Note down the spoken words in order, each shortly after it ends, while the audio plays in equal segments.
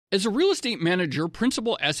As a real estate manager,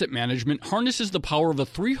 Principal Asset Management harnesses the power of a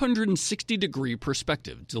 360-degree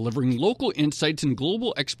perspective, delivering local insights and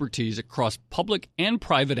global expertise across public and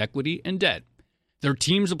private equity and debt. Their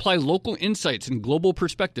teams apply local insights and global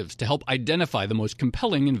perspectives to help identify the most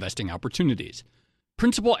compelling investing opportunities.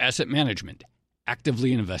 Principal Asset Management.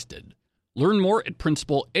 Actively invested. Learn more at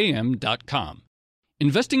principalam.com.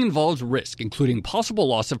 Investing involves risk, including possible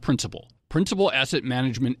loss of principal. Principal Asset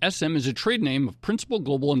Management SM is a trade name of Principal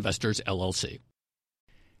Global Investors, LLC.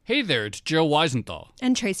 Hey there, it's Joe Weisenthal.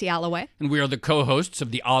 And Tracy Alloway. And we are the co-hosts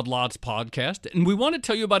of the Odd Lots podcast. And we want to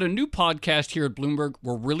tell you about a new podcast here at Bloomberg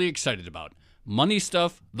we're really excited about. Money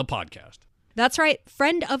Stuff, the podcast. That's right.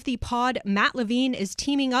 Friend of the pod, Matt Levine, is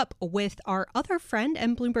teaming up with our other friend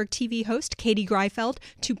and Bloomberg TV host, Katie Greifeld,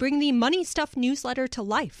 to bring the Money Stuff newsletter to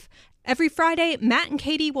life. Every Friday, Matt and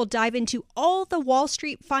Katie will dive into all the Wall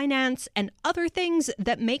Street finance and other things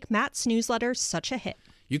that make Matt's newsletter such a hit.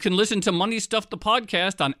 You can listen to Money Stuff, the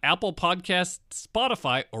podcast on Apple Podcasts,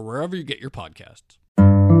 Spotify, or wherever you get your podcasts.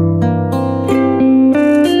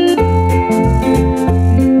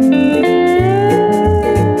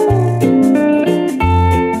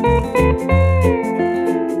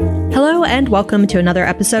 Hello and welcome to another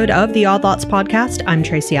episode of the Odd Lots podcast. I'm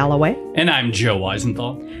Tracy Alloway. And I'm Joe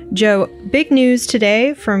Weisenthal. Joe, big news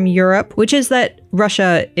today from Europe, which is that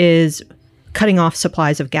Russia is cutting off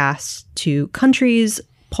supplies of gas to countries,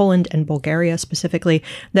 Poland and Bulgaria specifically,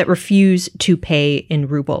 that refuse to pay in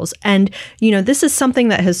rubles. And, you know, this is something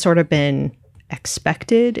that has sort of been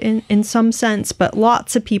expected in some sense, but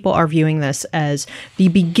lots of people are viewing this as the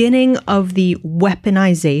beginning of the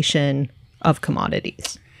weaponization of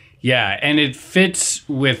commodities. Yeah, and it fits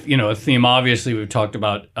with, a theme obviously we've talked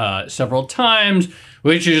about several times,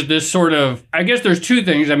 which is this sort of, I guess there's two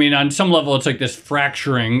things. I mean, on some level, it's like this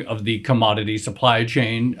fracturing of the commodity supply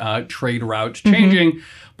chain, trade routes changing,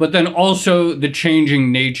 but then also the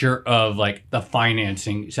changing nature of like the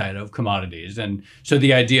financing side of commodities. And so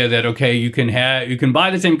the idea that, okay, you can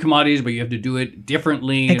buy the same commodities, but you have to do it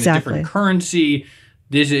differently in a different currency.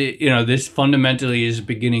 This fundamentally is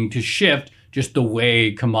beginning to shift just the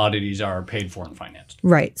way commodities are paid for and financed.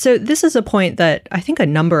 Right. So this is a point that I think a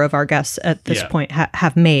number of our guests at this point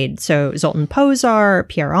have made. So Zoltan Pozsar,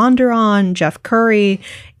 Pierre Onderon, Jeff Curry.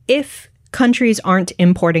 If countries aren't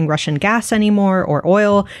importing Russian gas anymore or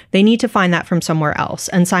oil, they need to find that from somewhere else.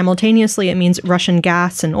 And simultaneously, it means Russian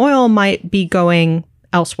gas and oil might be going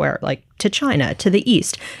elsewhere, like to China, to the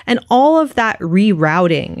east. And all of that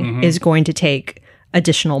rerouting is going to take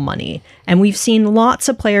additional money. And we've seen lots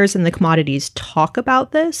of players in the commodities talk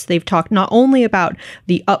about this. They've talked not only about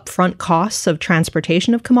the upfront costs of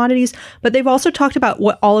transportation of commodities, but they've also talked about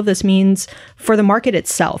what all of this means for the market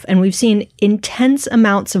itself. And we've seen intense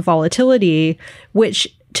amounts of volatility, which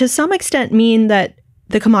to some extent mean that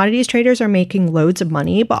the commodities traders are making loads of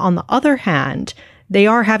money. But on the other hand, they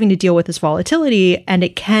are having to deal with this volatility and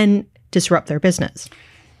it can disrupt their business.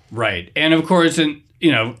 Right. And of course,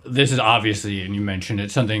 this is obviously, and you mentioned it,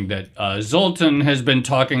 something that Zoltan has been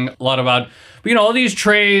talking a lot about. But, all these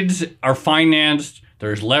trades are financed.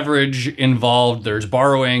 There's leverage involved. There's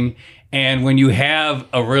borrowing. And when you have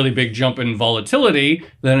a really big jump in volatility,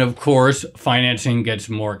 then, of course, financing gets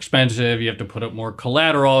more expensive. You have to put up more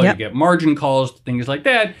collateral. You get margin calls, things like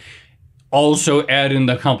that. Also add in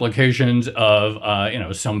the complications of,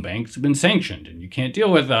 some banks have been sanctioned and you can't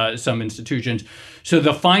deal with some institutions. So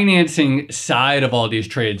the financing side of all these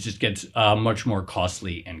trades just gets much more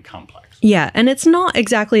costly and complex. Yeah, and it's not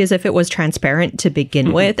exactly as if it was transparent to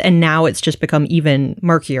begin with, and now it's just become even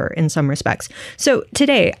murkier in some respects. So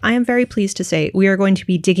today, I am very pleased to say we are going to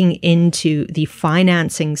be digging into the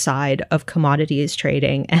financing side of commodities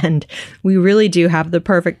trading, and we really do have the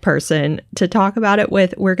perfect person to talk about it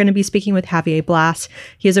with. We're going to be speaking with Javier Blas.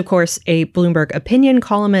 He is, of course, a Bloomberg opinion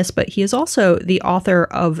columnist, but he is also the author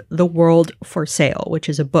of The World for Sale, which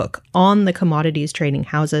is a book on the commodities trading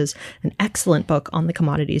houses, an excellent book on the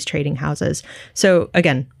commodities trading houses. So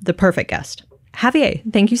again, the perfect guest. Javier,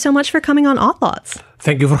 thank you so much for coming on Odd Lots.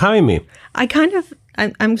 Thank you for having me.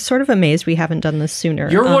 I'm sort of amazed we haven't done this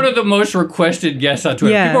sooner. You're one of the most requested guests on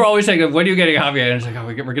Twitter. People are always saying, when are you getting Javier? And it's like,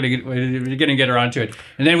 we're going to get around to it.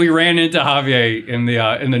 And then we ran into Javier in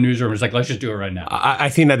the newsroom. It's like, let's just do it right now. I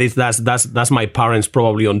think that's my parents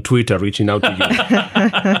probably on Twitter reaching out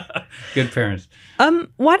to you. Good parents.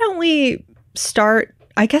 Why don't we start,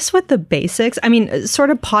 I guess, with the basics? I mean, sort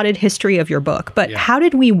of potted history of your book, but how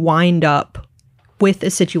did we wind up with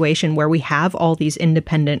a situation where we have all these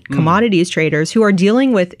independent commodities traders who are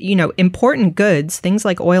dealing with, important goods, things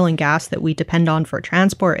like oil and gas that we depend on for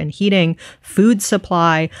transport and heating, food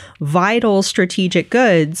supply, vital strategic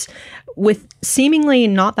goods? with seemingly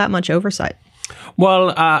not that much oversight.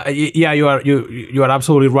 Well, yeah, you are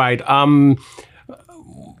absolutely right.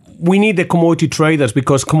 We need the commodity traders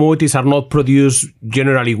because commodities are not produced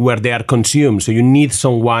generally where they are consumed. So you need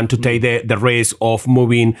someone to take the risk of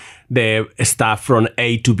moving the stuff from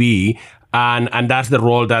A to B. And that's the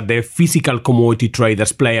role that the physical commodity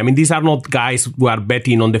traders play. I mean, these are not guys who are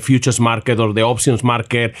betting on the futures market or the options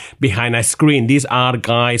market behind a screen. These are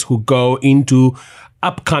guys who go into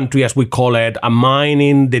upcountry, as we call it,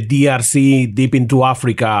 mining the DRC deep into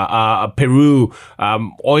Africa, Peru,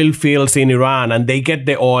 oil fields in Iran, and they get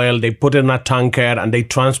the oil, they put it in a tanker, and they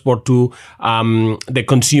transport to the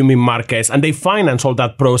consuming markets, and they finance all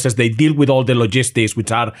that process. They deal with all the logistics,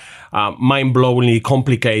 which are mind-blowingly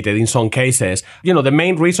complicated in some cases. You know, the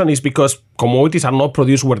main reason is because commodities are not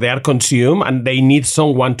produced where they are consumed, and they need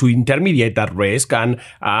someone to intermediate that risk, and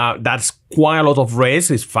that's quite a lot of risk.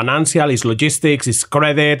 It's financial, it's logistics, it's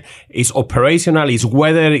credit, it's operational, it's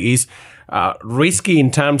weather, it's risky in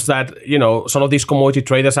terms that, you know, some of these commodity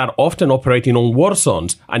traders are often operating on war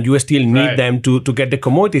zones, and you still need them to get the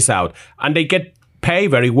commodities out, and they get pay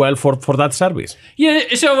very well for that service.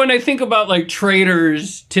 Yeah, so when I think about like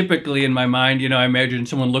traders, typically in my mind, you know, I imagine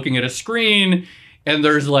someone looking at a screen and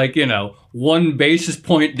there's like, you know, 1 basis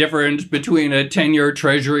point difference between a 10-year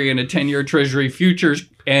treasury and a 10-year treasury futures,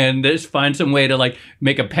 and just find some way to like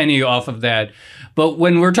make a penny off of that. But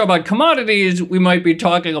when we're talking about commodities, we might be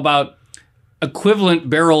talking about equivalent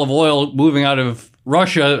barrel of oil moving out of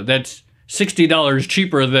Russia that's $60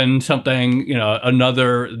 cheaper than something, you know,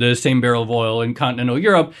 the same barrel of oil in continental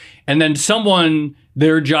Europe. And then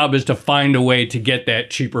their job is to find a way to get that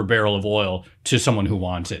cheaper barrel of oil to someone who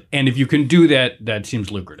wants it. And if you can do that, that seems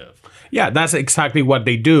lucrative. Yeah, that's exactly what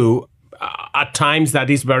they do. At times that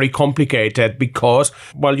is very complicated because,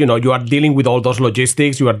 well, you know, you are dealing with all those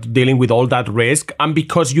logistics, you are dealing with all that risk, and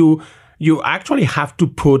because you actually have to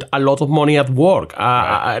put a lot of money at work.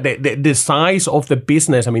 The size of the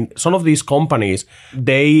business, I mean, some of these companies,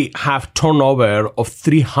 they have turnover of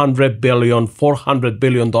 $300 billion, $400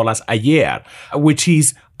 billion a year, which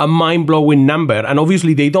is a mind-blowing number. And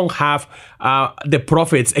obviously, they don't have the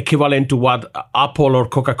profits equivalent to what Apple or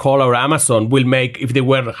Coca-Cola or Amazon will make if they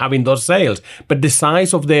were having those sales. But the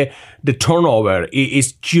size of the turnover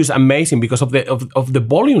is just amazing because of the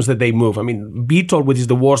volumes that they move. I mean, Vitol, which is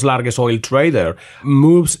the world's largest oil trader,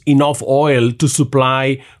 moves enough oil to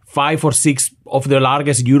supply 5 or 6 of the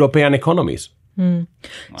largest European economies. Wow.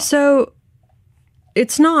 So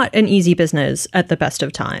it's not an easy business at the best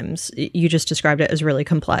of times. You just described it as really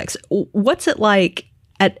complex. What's it like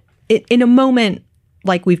in a moment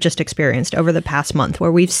like we've just experienced over the past month,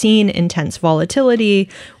 where we've seen intense volatility?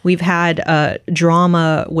 We've had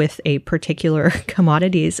drama with a particular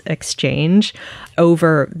commodities exchange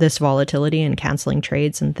over this volatility and canceling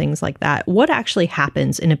trades and things like that. What actually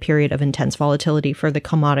happens in a period of intense volatility for the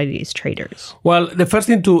commodities traders? Well, the first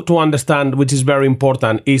thing to understand, which is very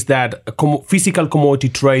important, is that physical commodity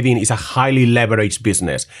trading is a highly leveraged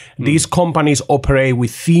business. These companies operate with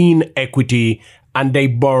thin equity and they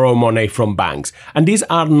borrow money from banks. And these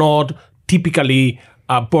are not typically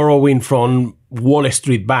borrowing from Wall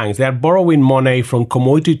Street banks. They are borrowing money from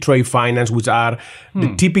commodity trade finance, which are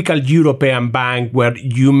the typical European bank where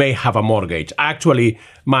you may have a mortgage. Actually,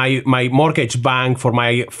 my mortgage bank for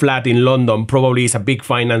my flat in London probably is a big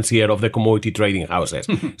financier of the commodity trading houses.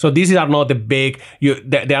 So these are not the big,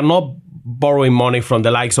 they are not borrowing money from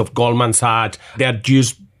the likes of Goldman Sachs. They are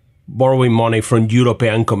just borrowing money from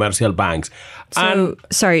European commercial banks. So,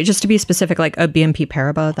 sorry, just to be specific, like a BNP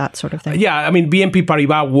Paribas, that sort of thing? Yeah, I mean, BNP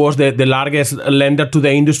Paribas was the largest lender to the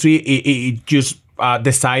industry. It just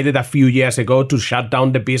decided a few years ago to shut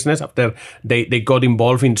down the business after they got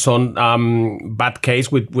involved in some bad case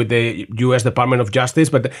with the U.S. Department of Justice.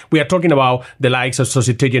 But we are talking about the likes of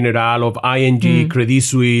Societe Generale, of ING, Credit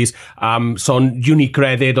Suisse, some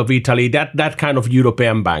UniCredit of Italy, that kind of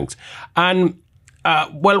European banks. And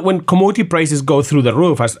well, when commodity prices go through the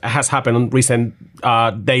roof, as has happened in recent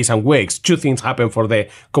days and weeks, 2 things happen for the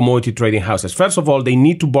commodity trading houses. First of all, they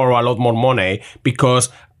need to borrow a lot more money because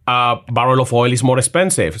a barrel of oil is more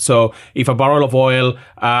expensive. So if a barrel of oil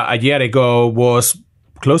a year ago was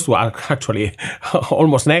close to actually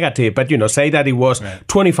almost negative, but say that it was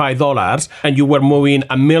 $25 and you were moving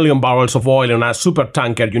 1 million barrels of oil on a super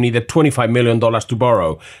tanker, you needed $25 million to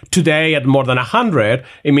borrow. Today, at more than 100,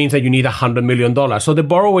 it means that you need $100 million. So the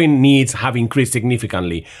borrowing needs have increased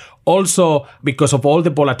significantly. Also, because of all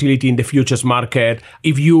the volatility in the futures market,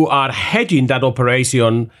 if you are hedging that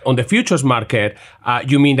operation on the futures market,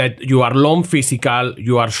 you mean that you are long physical,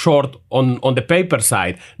 you are short on the paper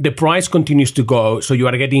side. The price continues to go, so you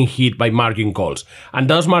are getting hit by margin calls. And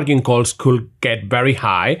those margin calls could get very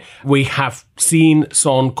high. We have seen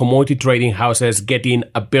some commodity trading houses getting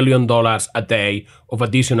 $1 billion a day of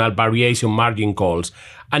additional variation margin calls.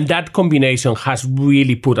 And that combination has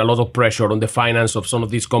really put a lot of pressure on the finance of some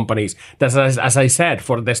of these companies that, as I said,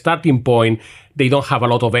 for the starting point, they don't have a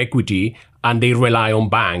lot of equity and they rely on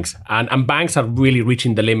banks. And banks are really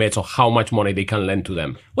reaching the limits of how much money they can lend to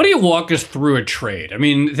them. Why don't you walk us through a trade? I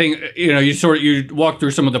mean, you walk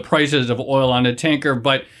through some of the prices of oil on a tanker,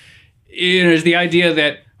 but there's the idea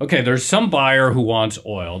that, okay, there's some buyer who wants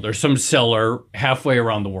oil. There's some seller halfway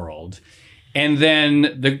around the world. And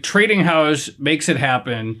then the trading house makes it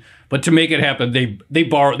happen. But to make it happen, they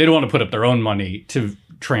borrow. They don't want to put up their own money to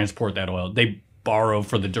transport that oil. They borrow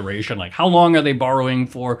for the duration. Like, how long are they borrowing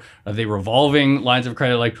for? Are they revolving lines of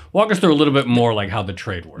credit? Like, walk us through a little bit more, like how the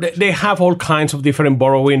trade works. They have all kinds of different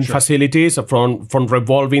borrowing facilities, from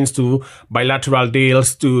revolvings to bilateral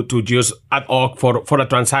deals to just ad hoc for a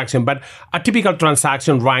transaction. But a typical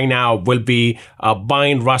transaction right now will be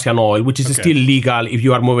buying Russian oil, which is still legal if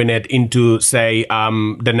you are moving it into, say,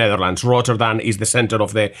 the Netherlands. Rotterdam is the center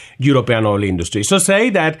of the European oil industry. So say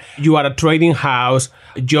that you are a trading house,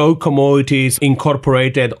 Joe Commodities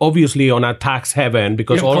Incorporated, obviously on a tax haven,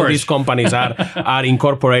 because all of these companies are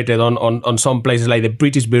incorporated on some places like the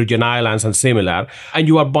British Virgin Islands and similar, and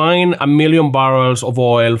you are buying 1 million barrels of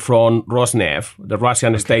oil from Rosneft, the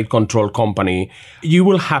Russian state-controlled company. You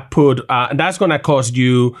will have put, that's going to cost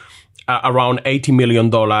you around $80 million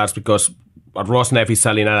because Rosneft is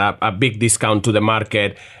selling at a big discount to the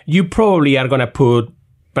market. You probably are going to put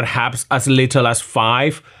perhaps as little as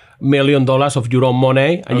 $5 million of your own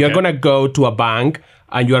money, and you're going to go to a bank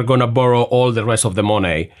and you are going to borrow all the rest of the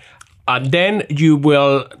money. And then you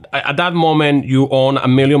will, at that moment, you own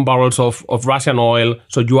 1 million barrels of Russian oil,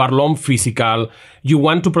 so you are long physical. You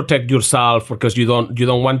want to protect yourself because you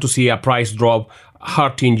don't want to see a price drop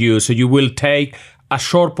hurting you, so you will take a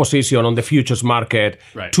short position on the futures market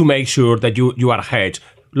to make sure that you are hedged.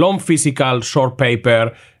 Long physical, short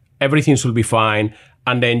paper, everything should be fine.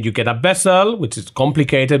 And then you get a vessel, which is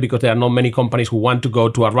complicated because there are not many companies who want to go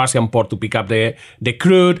to a Russian port to pick up the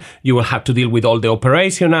crude. You will have to deal with all the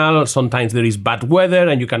operational. Sometimes there is bad weather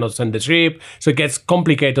and you cannot send the ship. So it gets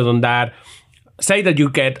complicated on that. Say that you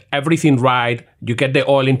get everything right. You get the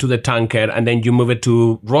oil into the tanker and then you move it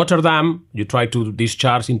to Rotterdam. You try to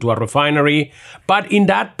discharge into a refinery. But in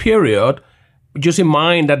that period, just in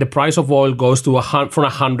mind that the price of oil goes to from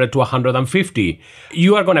 100 to 150.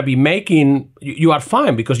 You are going to be you are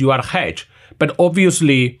fine because you are hedged. But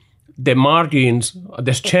obviously, the margins,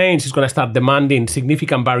 the exchange is going to start demanding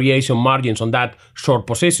significant variation margins on that short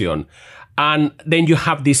position. And then you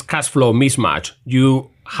have this cash flow mismatch. You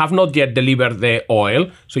have not yet delivered the oil,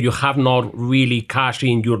 so you have not really cashed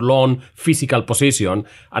in your long physical position.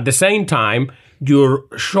 At the same time, your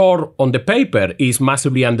short on the paper is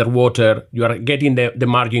massively underwater. You are getting the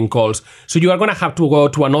margin calls. So you are going to have to go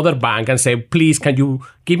to another bank and say, please, can you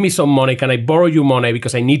give me some money? Can I borrow you money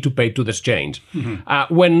because I need to pay to the exchange?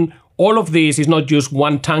 Mm-hmm. When all of this is not just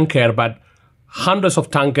one tanker, but hundreds of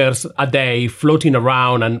tankers a day floating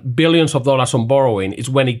around and billions of dollars on borrowing, is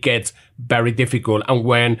when it gets very difficult. And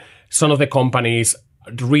when some of the companies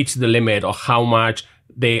reach the limit of how much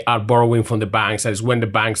they are borrowing from the banks, that is when the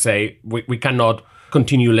banks say, we cannot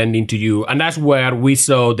continue lending to you. And that's where we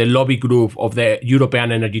saw the lobby group of the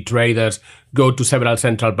European energy traders go to several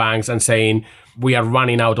central banks and saying, we are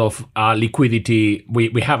running out of liquidity.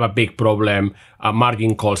 We have a big problem.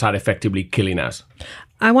 Margin calls are effectively killing us.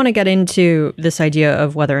 I want to get into this idea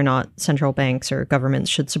of whether or not central banks or governments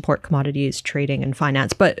should support commodities trading and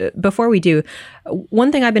finance. But before we do,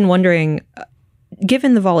 one thing I've been wondering,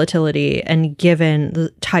 given the volatility and given the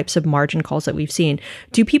types of margin calls that we've seen,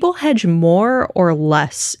 do people hedge more or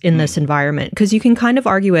less in this environment? Because you can kind of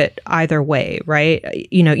argue it either way, right?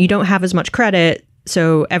 You know, you don't have as much credit,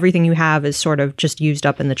 so everything you have is sort of just used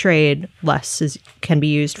up in the trade. Less can be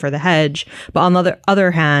used for the hedge. But on the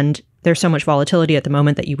other hand, there's so much volatility at the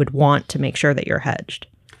moment that you would want to make sure that you're hedged.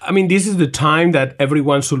 I mean, this is the time that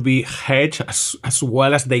everyone should be hedged as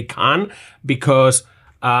well as they can, because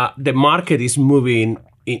the market is moving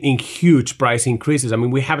in huge price increases. I mean,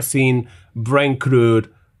 we have seen Brent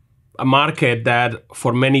crude, a market that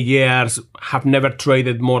for many years have never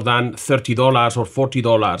traded more than $30 or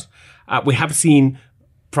 $40. We have seen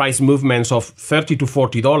price movements of $30 to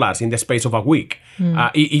 $40 in the space of a week.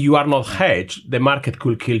 If you are not hedged, the market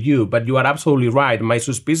could kill you. But you are absolutely right. My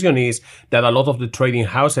suspicion is that a lot of the trading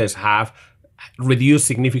houses have reduced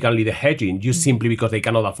significantly the hedging just simply because they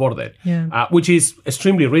cannot afford it, which is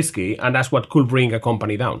extremely risky, and that's what could bring a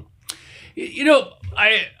company down. You know,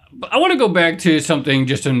 I want to go back to something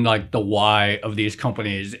just in like the why of these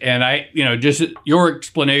companies. And just your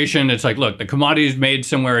explanation, it's like, look, the commodity is made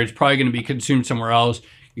somewhere, it's probably going to be consumed somewhere else.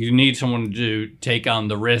 You need someone to take on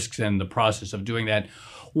the risks and the process of doing that.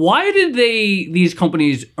 Why did these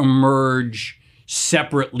companies emerge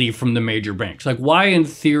separately from the major banks? Like, why in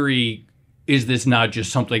theory is this not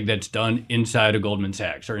just something that's done inside of Goldman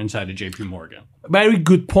Sachs or inside of JP Morgan? Very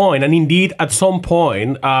good point. And indeed, at some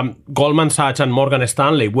point, Goldman Sachs and Morgan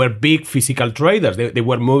Stanley were big physical traders. They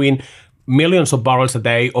were moving millions of barrels a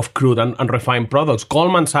day of crude and refined products.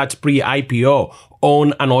 Goldman Sachs pre-IPO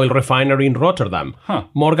owned an oil refinery in Rotterdam.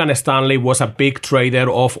 Morgan Stanley was a big trader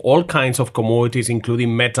of all kinds of commodities,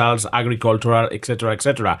 including metals, agricultural, etc.,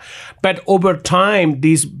 etc. But over time,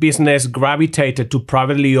 this business gravitated to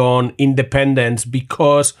privately owned independents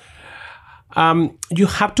because you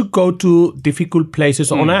have to go to difficult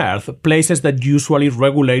places on earth, places that usually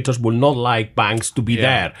regulators will not like banks to be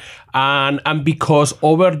there. And because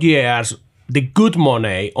over years, the good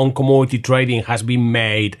money on commodity trading has been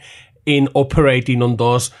made in operating on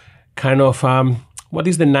those kind of, what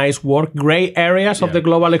is the nice word, gray areas of the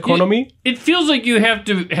global economy. It feels like you have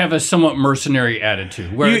to have a somewhat mercenary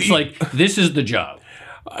attitude where it's like, this is the job.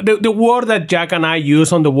 The word that Jack and I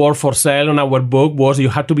use on the word for sale on our book was you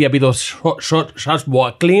have to be a bit of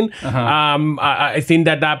swashbuckling. I think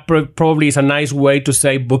that probably is a nice way to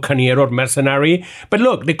say buccaneer or mercenary. But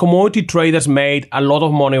look, the commodity traders made a lot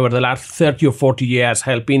of money over the last 30 or 40 years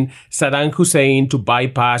helping Saddam Hussein to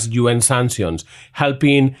bypass UN sanctions,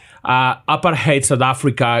 helping apartheid South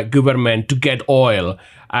Africa government to get oil,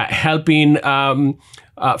 helping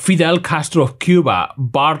Fidel Castro of Cuba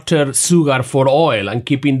barter sugar for oil and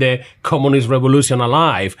keeping the communist revolution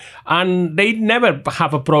alive. And they never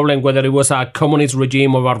have a problem whether it was a communist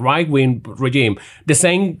regime or a right-wing regime. The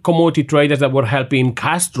same commodity traders that were helping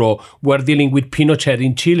Castro were dealing with Pinochet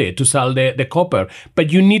in Chile to sell the copper.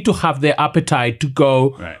 But you need to have the appetite to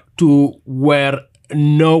go to where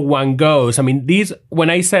no one goes. I mean,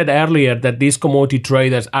 when I said earlier that these commodity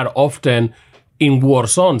traders are often in war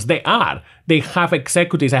zones, they are. They have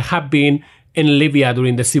executives. I have been in Libya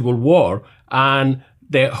during the civil war, and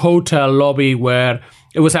the hotel lobby where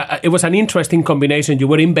it was an interesting combination. You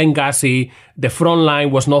were in Benghazi, the front line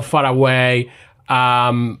was not far away.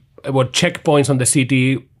 There were checkpoints on the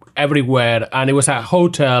city everywhere, and it was a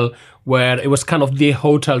hotel where it was kind of the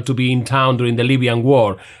hotel to be in town during the Libyan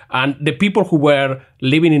war. And the people who were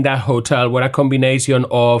living in that hotel were a combination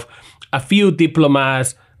of a few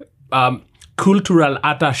diplomats, cultural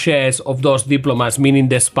attaches of those diplomats, meaning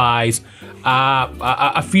the spies,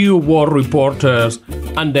 a few war reporters,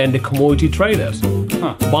 and then the commodity traders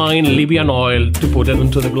buying Libyan oil to put it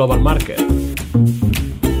into the global market.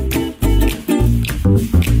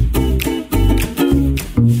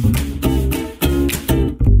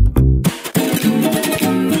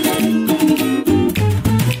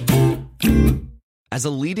 As a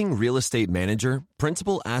leading real estate manager,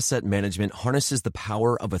 Principal Asset Management harnesses the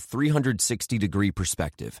power of a 360-degree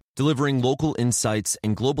perspective, delivering local insights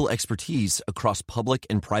and global expertise across public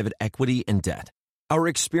and private equity and debt. Our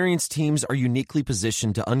experienced teams are uniquely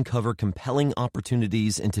positioned to uncover compelling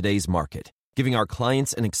opportunities in today's market, giving our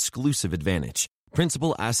clients an exclusive advantage.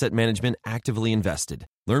 Principal Asset Management actively invested.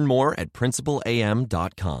 Learn more at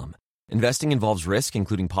principalam.com. Investing involves risk,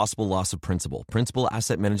 including possible loss of principal. Principal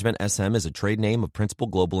Asset Management SM is a trade name of Principal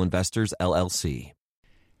Global Investors, LLC.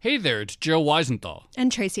 Hey there, it's Joe Weisenthal.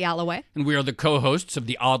 And Tracy Alloway. And we are the co-hosts of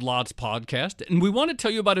the Odd Lots podcast. And we want to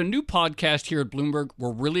tell you about a new podcast here at Bloomberg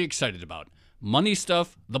we're really excited about. Money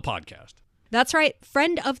Stuff, the podcast. That's right.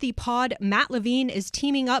 Friend of the pod, Matt Levine, is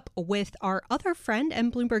teaming up with our other friend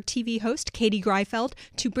and Bloomberg TV host, Katie Greifeld,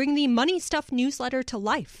 to bring the Money Stuff newsletter to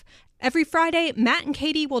life. Every Friday, Matt and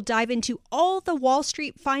Katie will dive into all the Wall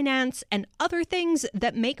Street finance and other things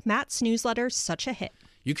that make Matt's newsletter such a hit.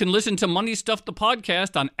 You can listen to Money Stuff, the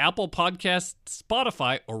podcast on Apple Podcasts,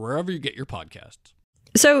 Spotify, or wherever you get your podcasts.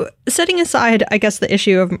 So setting aside, I guess, the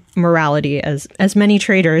issue of morality, as many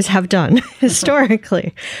traders have done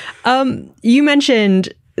historically, you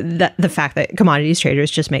mentioned that the fact that commodities traders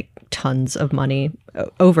just make tons of money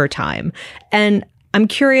over time. And I'm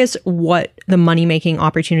curious what the money-making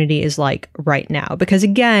opportunity is like right now, because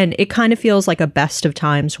again, it kind of feels like a best of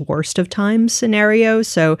times, worst of times scenario.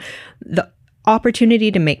 So the opportunity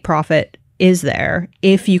to make profit is there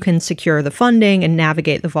if you can secure the funding and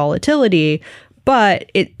navigate the volatility.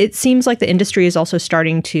 But it seems like the industry is also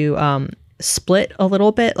starting to split a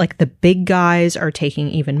little bit. Like the big guys are taking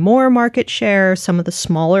even more market share. Some of the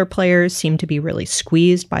smaller players seem to be really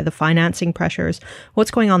squeezed by the financing pressures. What's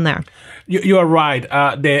going on there? You are right.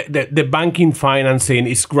 The banking financing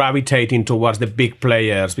is gravitating towards the big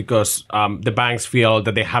players because the banks feel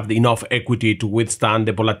that they have enough equity to withstand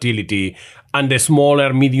the volatility. And the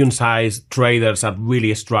smaller, medium-sized traders are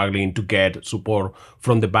really struggling to get support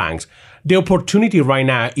from the banks. The opportunity right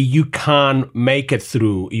now, if you can make it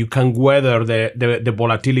through, you can weather the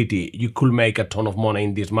volatility, you could make a ton of money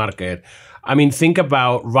in this market. I mean, think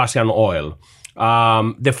about Russian oil.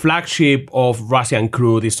 The flagship of Russian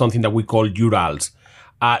crude is something that we call Urals.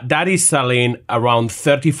 That is selling around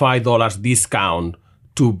 $35 discount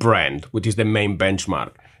to Brent, which is the main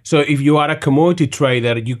benchmark. So if you are a commodity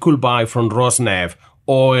trader, you could buy from Rosneft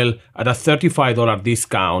oil at a $35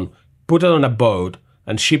 discount, put it on a boat,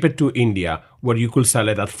 and ship it to India, where you could sell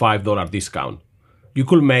it at $5 discount. You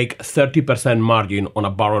could make 30% margin on a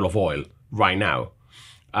barrel of oil right now,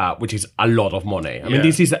 which is a lot of money. I mean,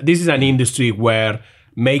 this is an industry where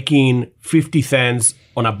making 50 cents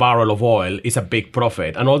on a barrel of oil is a big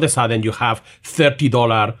profit. And all of a sudden, you have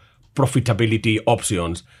 $30 profitability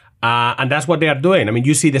options. And that's what they are doing. I mean,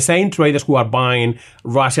 you see the same traders who are buying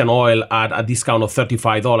Russian oil at a discount of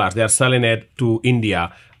 $35. They are selling it to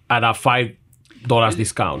India at a $5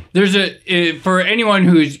 discount. There's for anyone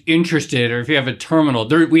who's interested, or if you have a terminal,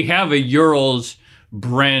 we have a Urals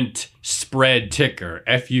Brent spread ticker,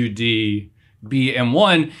 FUDBM1,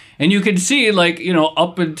 and you can see,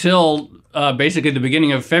 up until basically the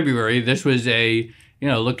beginning of February, this was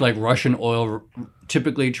looked like Russian oil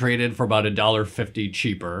typically traded for about $1.50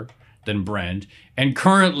 cheaper than Brent, and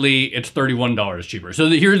currently it's $31 cheaper. So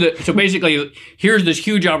basically here's this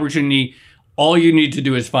huge opportunity. All you need to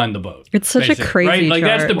do is find the boat. It's such a crazy right? Like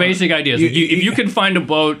chart. That's the basic idea. If you can find a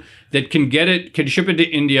boat that can ship it to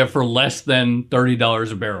India for less than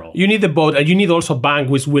 $30 a barrel. You need the boat, and you need also a bank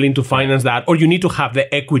who is willing to finance that, or you need to have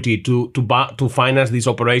the equity to finance this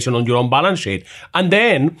operation on your own balance sheet. And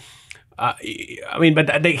then,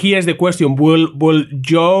 here's the question: Will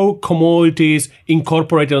Joe Commodities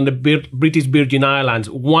Incorporated on the British Virgin Islands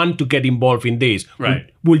want to get involved in this?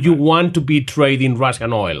 Right. Will you want to be trading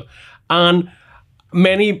Russian oil? And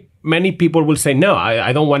many people will say, no,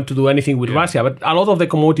 I don't want to do anything with Russia. But a lot of the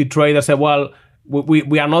commodity traders say, well,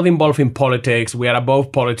 we are not involved in politics. We are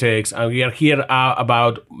above politics. And we are here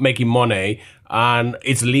about making money. And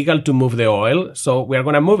it's legal to move the oil. So we are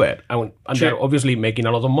going to move it. And they're obviously making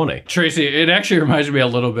a lot of money. Tracy, it actually reminds me a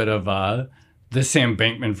little bit of the Sam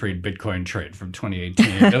Bankman-Fried Bitcoin trade from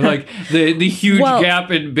 2018. Like the huge gap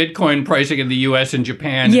in Bitcoin pricing in the US and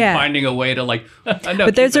Japan, and finding a way to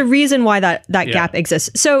but there's a reason why that gap exists.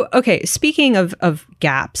 So, okay, speaking of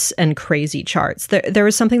gaps and crazy charts, there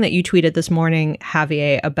was something that you tweeted this morning,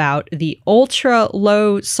 Javier, about the ultra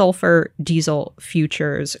low sulfur diesel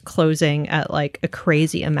futures closing at like a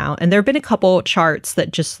crazy amount. And there have been a couple charts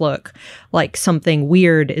that just look like something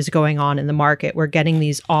weird is going on in the market. We're getting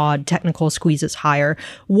these odd technical squeezes higher.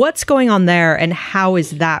 What's going on there, and how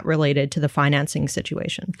is that related to the financing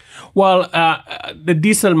situation? Well, the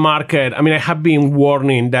diesel market, I have been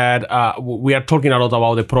warning that we are talking a lot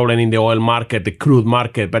about the problem in the oil market, the crude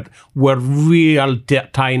market, but where real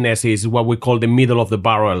tightness is what we call the middle of the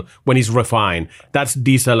barrel when it's refined. That's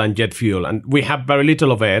diesel and jet fuel. And we have very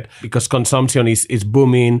little of it because consumption is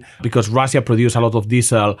booming, because Russia produces a lot of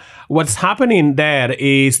diesel. What's happening there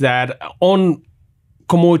is that on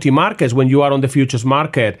commodity markets, when you are on the futures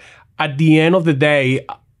market, at the end of the day,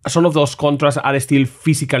 some of those contracts are still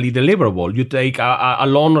physically deliverable. You take a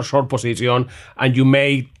long or short position, and you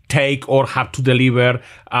may take or have to deliver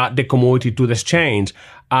the commodity to the exchange.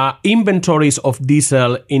 Inventories of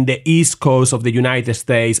diesel in the east coast of the United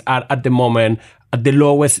States are at the moment at the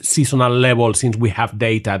lowest seasonal level since we have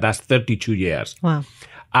data. That's 32 years. Wow.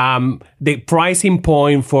 The pricing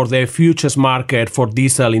point for the futures market for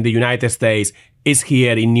diesel in the United States is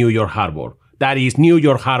here in New York Harbor. That is, New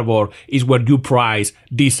York Harbor is where you price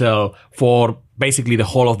diesel for basically the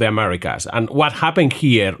whole of the Americas. And what happened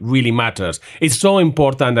here really matters. It's so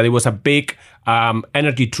important that it was a big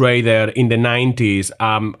energy trader in the 90s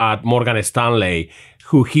at Morgan Stanley,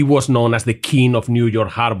 who he was known as the king of New York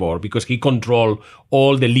Harbor because he controlled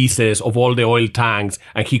all the leases of all the oil tanks,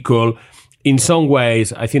 and he could, in some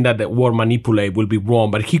ways, I think that the word manipulate will be wrong,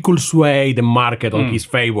 but he could sway the market on his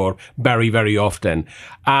favor very, very often.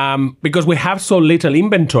 Because we have so little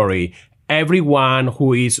inventory, everyone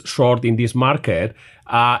who is short in this market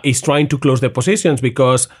is trying to close their positions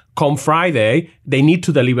because come Friday, they need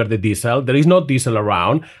to deliver the diesel. There is no diesel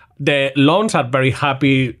around. The loans are very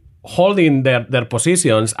happy holding their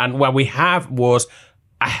positions. And what we have was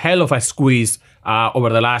a hell of a squeeze over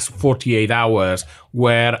the last 48 hours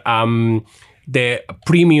where the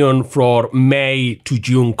premium for May to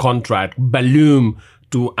June contract ballooned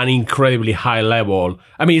to an incredibly high level.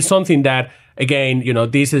 I mean, it's something that, again,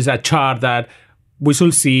 this is a chart that we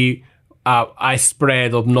should see a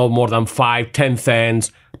spread of no more than 5-10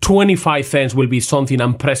 cents. 25 cents will be something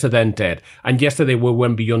unprecedented. And yesterday we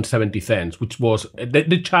went beyond 70 cents, which was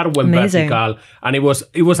the chart went amazing. vertical, and it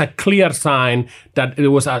was a clear sign that it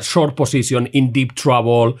was a short position in deep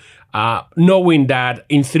trouble. Knowing that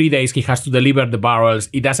in 3 days he has to deliver the barrels,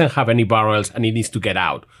 he doesn't have any barrels, and he needs to get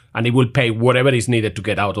out, and he will pay whatever is needed to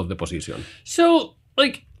get out of the position. So,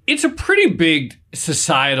 it's a pretty big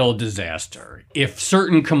societal disaster if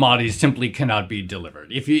certain commodities simply cannot be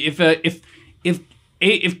delivered.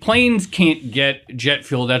 If planes can't get jet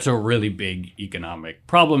fuel, that's a really big economic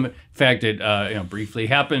problem. In fact, it briefly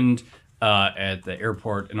happened at the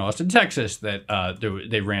airport in Austin, Texas, that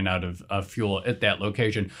they ran out of fuel at that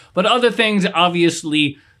location. But other things,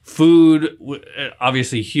 obviously, food,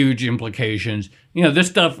 obviously huge implications. This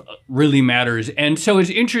stuff really matters, and so it's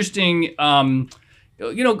interesting.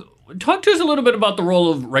 Talk to us a little bit about the role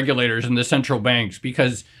of regulators and the central banks,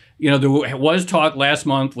 because there was talk last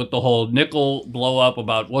month with the whole nickel blow up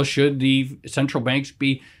about, well, should the central banks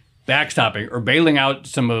be backstopping or bailing out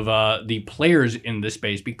some of the players in this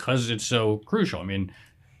space because it's so crucial? I mean,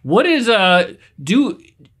 what is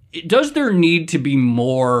does there need to be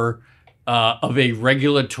more of a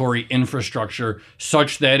regulatory infrastructure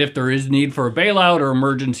such that if there is need for a bailout or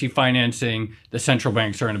emergency financing, the central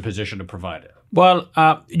banks are in a position to provide it? Well,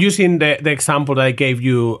 using the example that I gave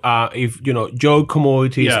you, if Joe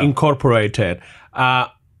Commodities Incorporated,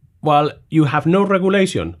 well, you have no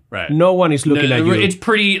regulation. Right. No one is looking at you. It's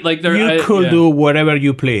pretty you could do whatever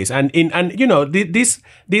you please, and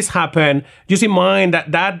this happened. Just in mind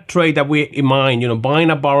that trade that we in mind, buying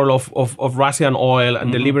a barrel of Russian oil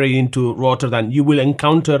and delivering it into Rotterdam, you will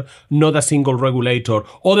encounter not a single regulator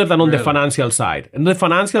other than on the financial side. And the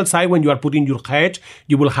financial side, when you are putting your hedge,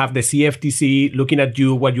 you will have the CFTC looking at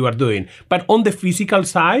you what you are doing. But on the physical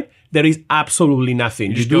side, there is absolutely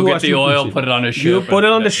nothing. You do get the oil, put it on a ship. You put it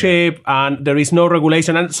on the ship, and there is no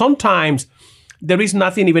regulation. And sometimes there is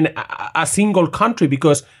nothing even a single country,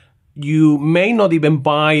 because you may not even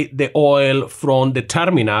buy the oil from the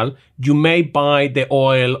terminal. You may buy the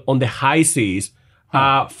oil on the high seas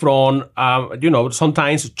from,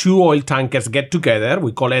 sometimes two oil tankers get together.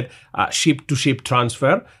 We call it ship-to-ship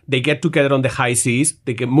transfer. They get together on the high seas.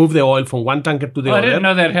 They can move the oil from one tanker to the other. I didn't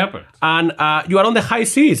know that happened. And you are on the high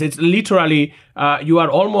seas. It's literally, you are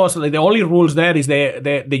almost, the only rules there is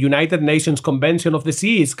the United Nations Convention of the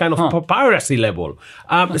Sea. It's kind of piracy level.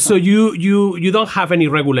 So you don't have any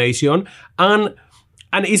regulation.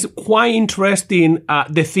 And it's quite interesting,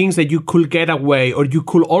 the things that you could get away, or you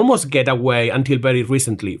could almost get away until very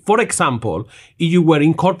recently. For example, if you were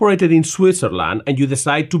incorporated in Switzerland and you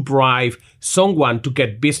decide to bribe someone to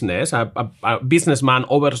get business, a businessman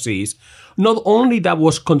overseas, not only that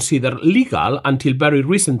was considered legal until very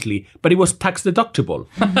recently, but it was tax deductible.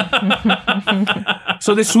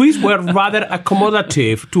 So the Swiss were rather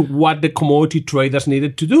accommodative to what the commodity traders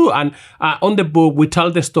needed to do. And on the book, we tell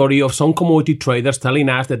the story of some commodity traders telling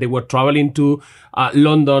us that they were traveling to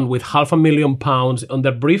London with £500,000 on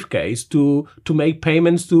their briefcase to make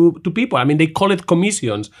payments to people. I mean, they call it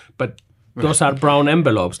commissions, but those are brown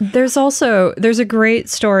envelopes. There's a great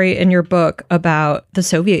story in your book about the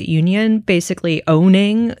Soviet Union basically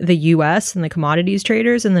owning the U.S. and the commodities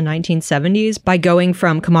traders in the 1970s by going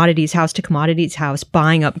from commodities house to commodities house,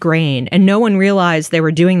 buying up grain. And no one realized they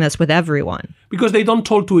were doing this with everyone. Because they don't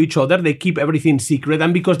talk to each other, they keep everything secret,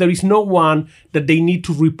 and because there is no one that they need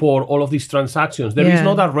to report all of these transactions. There is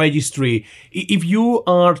not a registry. If you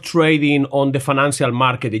are trading on the financial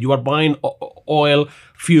market, if you are buying oil,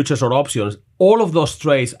 futures, or options, all of those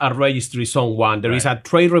trades are registered someone. There is a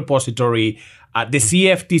trade repository. The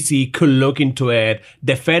CFTC could look into it.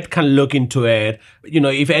 The Fed can look into it.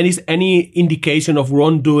 If any indication of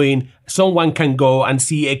wrongdoing, someone can go and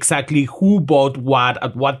see exactly who bought what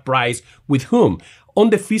at what price with whom. On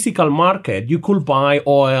the physical market, you could buy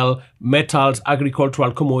oil, metals,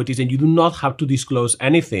 agricultural commodities, and you do not have to disclose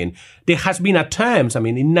anything. There has been attempts. In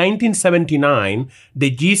 1979,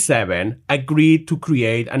 the G7 agreed to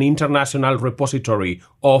create an international repository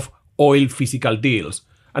of oil physical deals.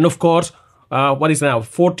 And of course, what is now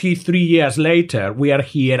 43 years later, we are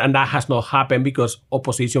here, and that has not happened because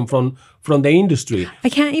opposition from the industry. I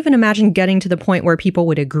can't even imagine getting to the point where people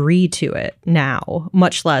would agree to it now,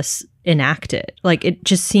 much less enact it. Like, it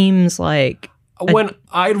just seems like... When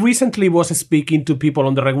I recently was speaking to people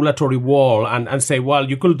on the regulatory wall and say, well,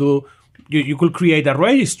 you could create a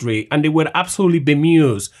registry, and they were absolutely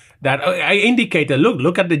bemused that I indicated,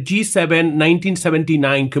 look at the G7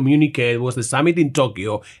 1979 communique. It was the summit in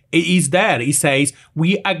Tokyo. It is there. It says,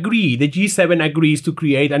 we agree, the G7 agrees to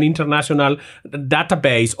create an international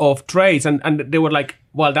database of trades. And they were like,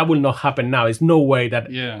 well, that will not happen now. There's no way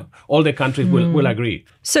that all the countries will agree.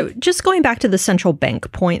 So just going back to the central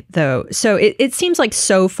bank point, though, so it seems like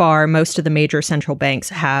so far most of the major central banks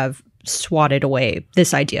have swatted away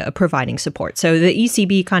this idea of providing support. So the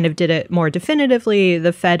ECB kind of did it more definitively.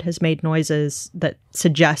 The Fed has made noises that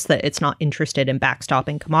suggest that it's not interested in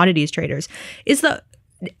backstopping commodities traders.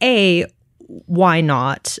 Why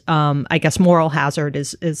not? I guess moral hazard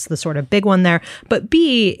is the sort of big one there. But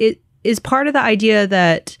B, it is part of the idea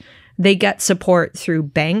that they get support through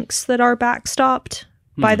banks that are backstopped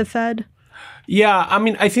by the Fed. Yeah, I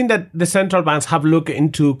mean, I think that the central banks have looked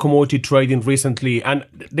into commodity trading recently, and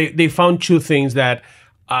they found two things that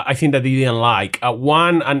I think that they didn't like.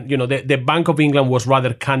 One, and the Bank of England was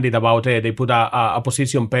rather candid about it. They put a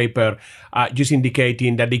position paper just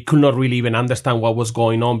indicating that they could not really even understand what was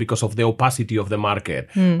going on because of the opacity of the market.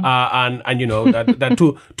 That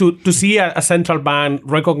to see a central bank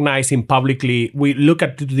recognizing publicly, we look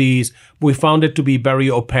at this, we found it to be very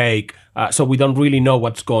opaque. So we don't really know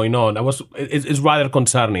what's going on. It's rather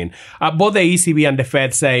concerning. Both the ECB and the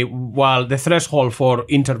Fed say, well, the threshold for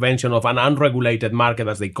intervention of an unregulated market,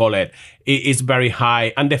 as they call it, is very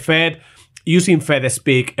high. And the Fed, using Fed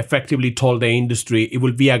speak, effectively told the industry it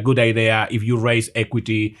will be a good idea if you raise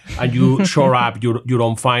equity and you shore up your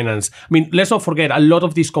own finance. I mean, let's not forget, a lot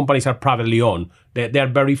of these companies are privately owned. There are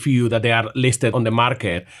very few that they are listed on the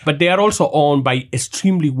market, but they are also owned by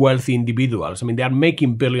extremely wealthy individuals. I mean, they are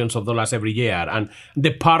making billions of dollars every year, and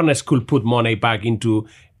the partners could put money back into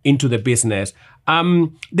the business.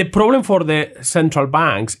 The problem for the central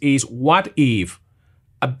banks is, what if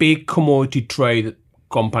a big commodity trade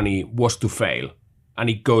company was to fail and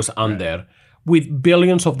it goes under with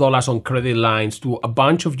billions of dollars on credit lines to a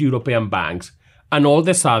bunch of European banks, and all of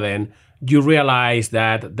a sudden you realize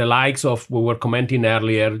that the likes of, we were commenting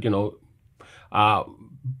earlier,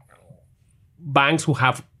 banks who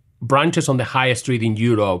have branches on the high street in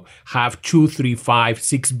Europe have $2, $3,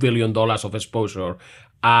 $5, $6 billion of exposure,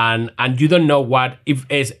 and you don't know what if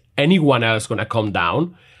is anyone else going to come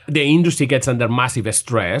down. The industry gets under massive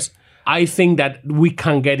stress. I think that we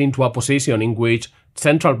can get into a position in which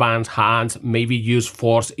central banks' hands maybe use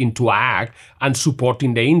force into act and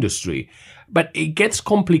supporting the industry. But it gets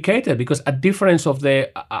complicated because, a difference of a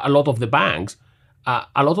lot of the banks,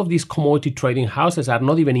 a lot of these commodity trading houses are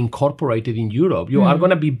not even incorporated in Europe. You are going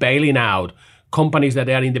to be bailing out companies that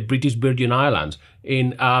are in the British Virgin Islands,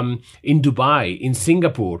 in Dubai, in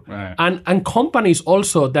Singapore, and companies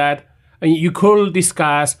also that, you could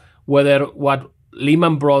discuss whether what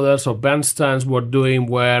Lehman Brothers or Bear Stearns were doing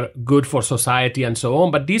were good for society and so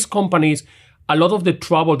on. But these companies, a lot of the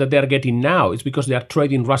trouble that they're getting now is because they are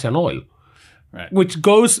trading Russian oil, which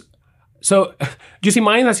goes... So just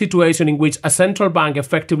imagine a situation in which a central bank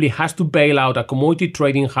effectively has to bail out a commodity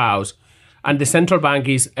trading house, and the central bank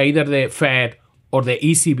is either the Fed or the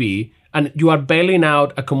ECB, and you are bailing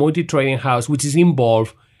out a commodity trading house which is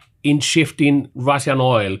involved in shifting Russian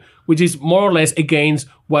oil, which is more or less against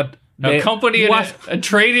what a company, a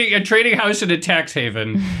trading house in a tax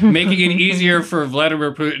haven, making it easier for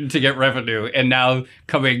Vladimir Putin to get revenue, and now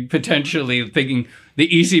coming potentially thinking the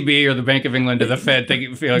ECB or the Bank of England or the Fed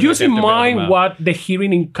feel like just in mind what the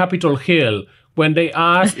hearing in Capitol Hill, when they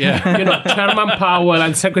asked Chairman Powell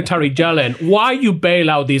and Secretary Yellen, why you bail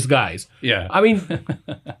out these guys? Yeah. I mean,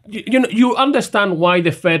 you understand why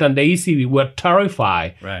the Fed and the ECB were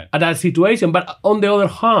terrified at that situation. But on the other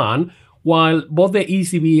hand, while both the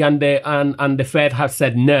ECB and the Fed have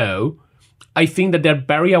said no, I think that they're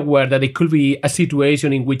very aware that it could be a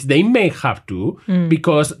situation in which they may have to,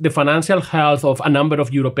 because the financial health of a number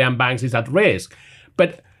of European banks is at risk.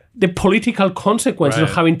 But the political consequences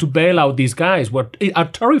of having to bail out these guys are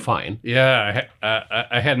terrifying. Yeah,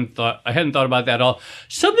 I hadn't thought about that at all.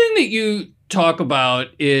 Something that you talk about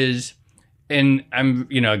is, and I'm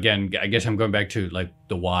again, I guess I'm going back to like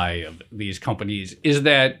the why of these companies, is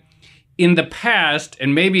that in the past,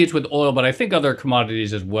 and maybe it's with oil, but I think other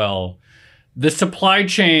commodities as well, the supply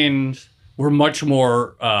chains were much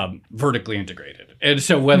more vertically integrated. And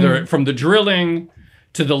so whether from the drilling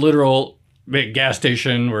to the literal big gas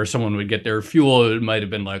station where someone would get their fuel, it might have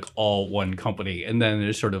been like all one company. And then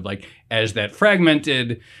there's sort of like, as that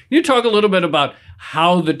fragmented, you talk a little bit about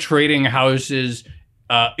how the trading houses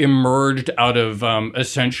emerged out of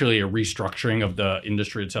essentially a restructuring of the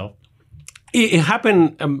industry itself? It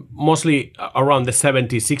happened mostly around the 70s,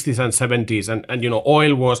 60s and 70s. And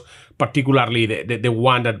oil was particularly the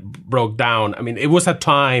one that broke down. I mean, it was a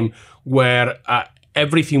time where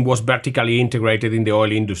everything was vertically integrated in the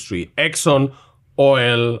oil industry. Exxon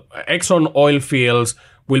oil fields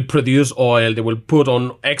will produce oil. They will put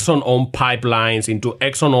on Exxon-owned pipelines into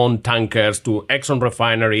Exxon-owned tankers to Exxon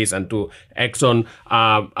refineries and to Exxon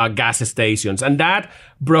gas stations. And that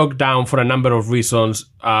broke down for a number of reasons.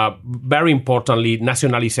 Very importantly,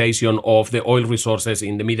 nationalization of the oil resources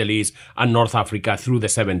in the Middle East and North Africa through the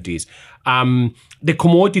 70s. The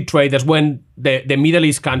commodity traders, when the Middle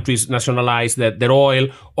East countries nationalized their oil,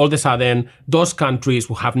 all of a sudden, those countries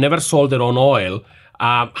who have never sold their own oil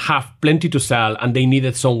have plenty to sell, and they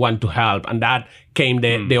needed someone to help. And that came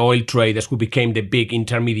the oil traders, who became the big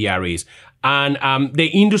intermediaries. And the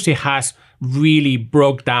industry has really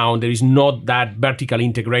broke down. There is not that vertical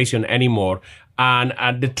integration anymore.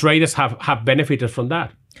 And the traders have benefited from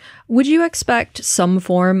that. Would you expect some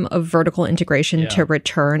form of vertical integration to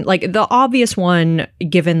return? Like the obvious one,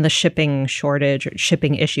 given the shipping shortage or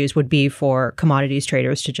shipping issues, would be for commodities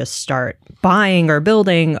traders to just start buying or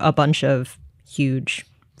building a bunch of huge,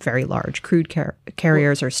 very large crude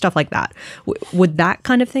carriers or stuff like that. Would that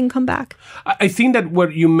kind of thing come back? I think that where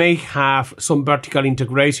you may have some vertical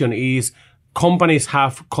integration is companies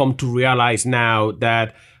have come to realize now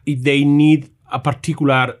that if they need a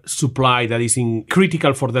particular supply that is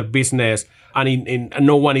critical for their business and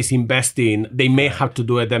no one is investing, they may have to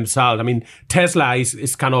do it themselves. I mean, Tesla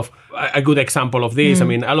is kind of a good example of this. I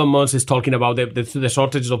mean, Elon Musk is talking about the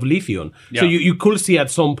shortages of lithium. Yeah. So you could see at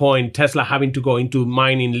some point Tesla having to go into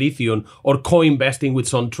mining lithium or co-investing with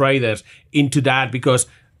some traders into that because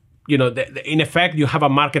in effect, you have a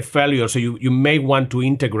market failure, so you may want to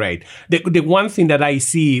integrate. The one thing that I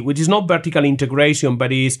see, which is not vertical integration,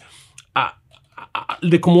 but is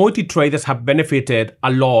the commodity traders have benefited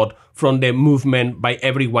a lot from the movement by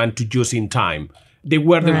everyone to just in time. They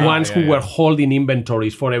were the ones who were holding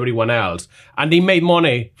inventories for everyone else. And they made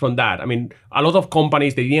money from that. I mean, a lot of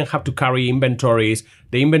companies, they didn't have to carry inventories.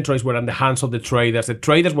 The inventories were in the hands of the traders. The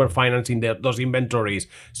traders were financing those inventories.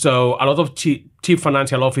 So a lot of chief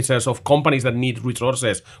financial officers of companies that need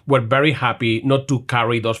resources were very happy not to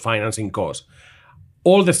carry those financing costs.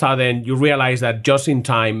 All of a sudden, you realize that just in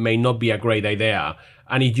time may not be a great idea.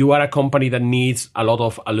 And if you are a company that needs a lot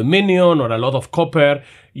of aluminum or a lot of copper,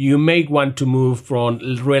 you may want to move from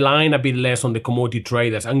relying a bit less on the commodity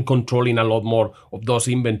traders and controlling a lot more of those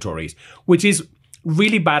inventories, which is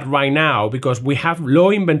really bad right now because we have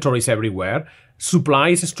low inventories everywhere. Supply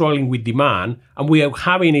is struggling with demand, and we are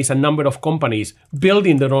having a number of companies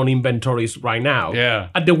building their own inventories right now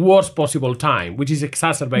at the worst possible time, which is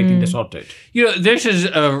exacerbating the shortage. This is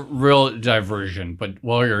a real diversion, but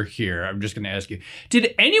while you're here, I'm just going to ask you,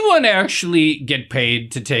 did anyone actually get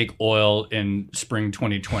paid to take oil in spring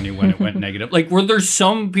 2020 when it went negative? Like, were there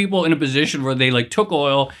some people in a position where they took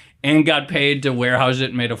oil and got paid to warehouse it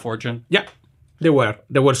and made a fortune? Yeah. There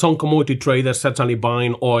were some commodity traders certainly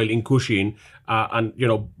buying oil in Cushing, and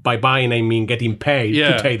by buying I mean getting paid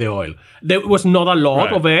to take the oil. There was not a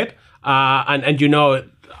lot of it, and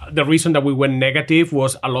the reason that we went negative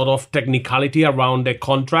was a lot of technicality around the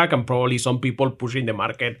contract and probably some people pushing the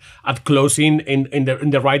market at closing in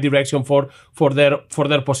the right direction for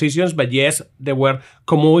their positions. But yes, there were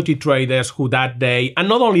commodity traders who that day, and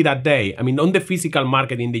not only that day, I mean on the physical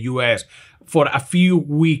market in the US. For a few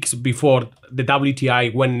weeks before the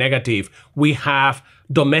WTI went negative, we have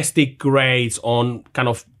domestic grades on kind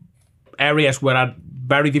of areas where are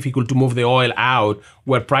very difficult to move the oil out,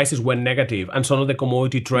 where prices went negative. And some of the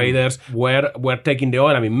commodity traders were taking the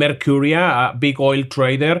oil. I mean, Mercuria, a big oil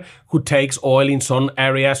trader who takes oil in some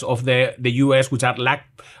areas of the US which are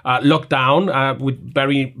locked down with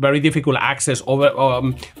very, very difficult access over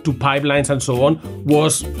to pipelines and so on,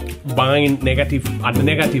 was buying at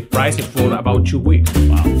negative prices for about 2 weeks.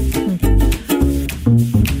 Wow.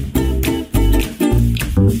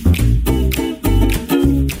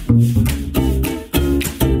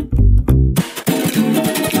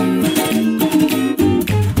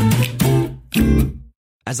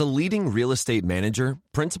 As a leading real estate manager,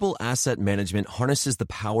 Principal Asset Management harnesses the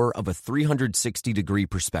power of a 360-degree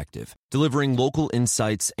perspective, delivering local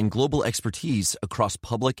insights and global expertise across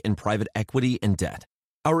public and private equity and debt.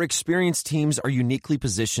 Our experienced teams are uniquely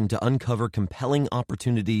positioned to uncover compelling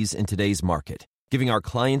opportunities in today's market, giving our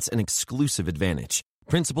clients an exclusive advantage.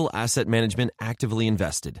 Principal Asset Management actively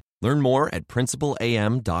invested. Learn more at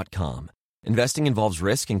principalam.com. Investing involves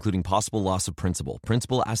risk, including possible loss of principal.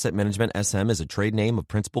 Principal Asset Management SM is a trade name of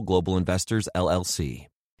Principal Global Investors, LLC.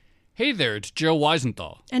 Hey there, it's Joe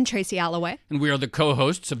Weisenthal. And Tracy Alloway. And we are the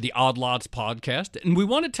co-hosts of the Odd Lots podcast. And we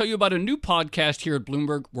want to tell you about a new podcast here at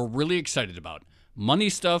Bloomberg we're really excited about. Money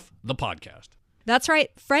Stuff, the podcast. That's right.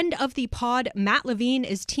 Friend of the pod, Matt Levine,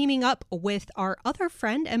 is teaming up with our other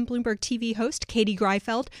friend and Bloomberg TV host, Katie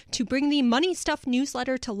Greifeld, to bring the Money Stuff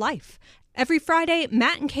newsletter to life. Every Friday,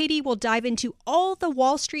 Matt and Katie will dive into all the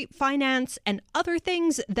Wall Street finance and other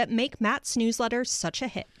things that make Matt's newsletter such a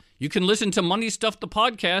hit. You can listen to Money Stuff, the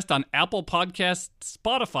podcast on Apple Podcasts,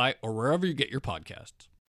 Spotify, or wherever you get your podcasts.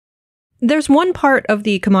 There's one part of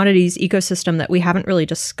the commodities ecosystem that we haven't really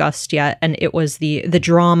discussed yet, and it was the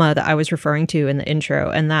drama that I was referring to in the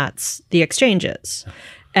intro, and that's the exchanges.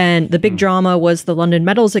 And the big drama was the London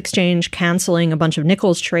Metals Exchange canceling a bunch of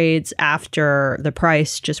nickels trades after the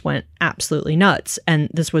price just went absolutely nuts. And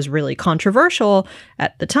this was really controversial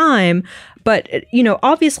at the time. But, you know,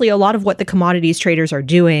 obviously a lot of what the commodities traders are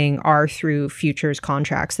doing are through futures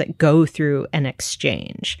contracts that go through an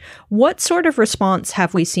exchange. What sort of response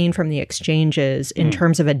have we seen from the exchanges in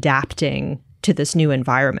terms of adapting to this new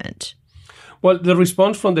environment? Well, the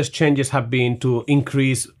response from the exchanges have been to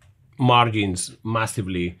increase margins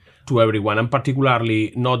massively to everyone, and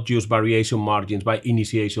particularly not just variation margins, but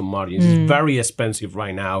initiation margins. It's very expensive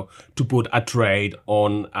right now to put a trade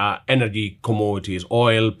on energy commodities,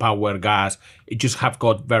 oil, power, gas. It just have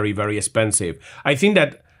got very, very expensive. I think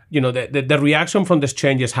that, you know, the reaction from the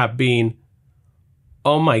exchanges have been,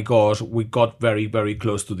 oh my gosh, we got very, very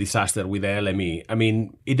close to disaster with the LME. I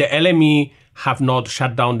mean, if the LME have not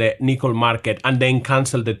shut down the nickel market and then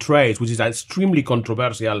canceled the trades, which is an extremely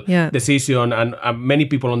controversial decision, and many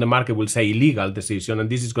people on the market will say illegal decision, and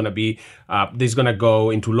this is going to be, this is going to go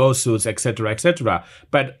into lawsuits, etc., etc.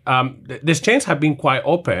 But the exchanges have been quite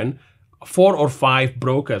open. 4 or 5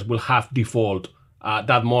 brokers will have default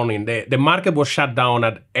that morning. The market was shut down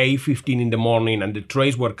at 8:15 in the morning, and the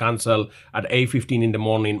trades were canceled at 8:15 in the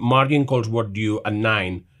morning. Margin calls were due at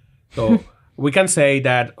 9. So we can say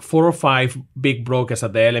that 4 or 5 big brokers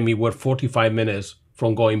at the LME were 45 minutes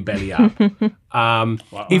from going belly up. Wow.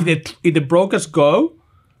 If the brokers go,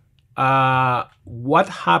 what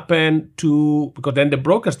happened to, because then the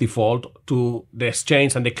brokers default to the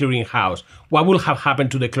exchange and the clearing house. What will have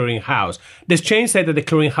happened to the clearing house? The exchange said that the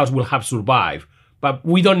clearing house will have survived, but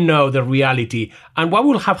we don't know the reality. And what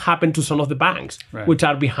will have happened to some of the banks, which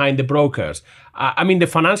are behind the brokers? I mean, the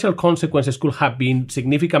financial consequences could have been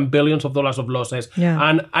significant billions of dollars of losses.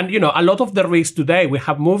 Yeah. And you know, a lot of the risk today, we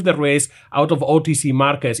have moved the risk out of OTC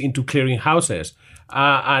markets into clearing houses.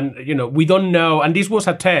 And, you know, we don't know. And this was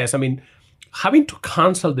a test. I mean, having to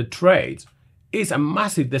cancel the trades is a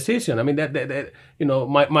massive decision. I mean, you know,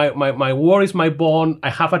 my war is my bond.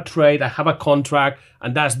 I have a trade, I have a contract,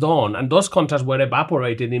 and that's done. And those contracts were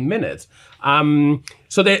evaporated in minutes.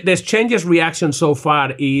 So the exchange's reaction so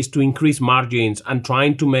far is to increase margins and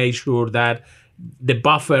trying to make sure that the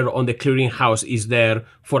buffer on the clearinghouse is there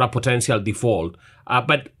for a potential default.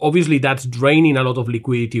 But obviously, that's draining a lot of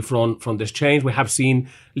liquidity from the exchange. We have seen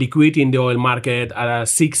liquidity in the oil market at a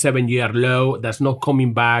 6-7 year low. That's not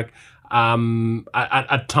coming back.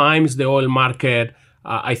 At times, the oil market,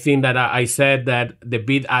 I think that I said that the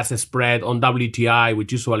bid-ask spread on WTI,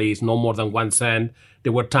 which usually is no more than 1 cent,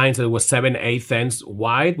 there were times that it was 7-8 cents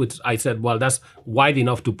wide, which I said, well, that's wide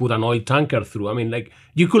enough to put an oil tanker through. I mean, like,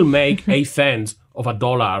 you could make 8 cents of a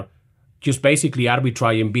dollar just basically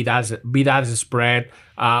arbitraging bid-ask spread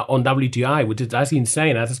on WTI, which is that's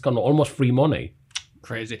insane. That's kind of almost free money.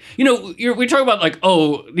 Crazy. You know, we talk about like,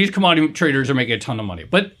 oh, these commodity traders are making a ton of money,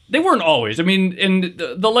 but they weren't always. I mean, in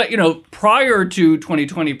the you know, prior to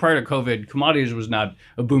 2020, prior to COVID, commodities was not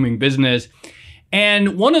a booming business.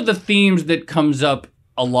 And one of the themes that comes up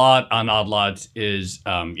a lot on Odd Lots is,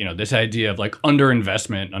 you know, this idea of like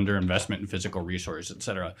underinvestment in physical resources, et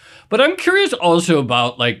cetera. But I'm curious also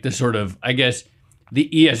about like the sort of, I guess, the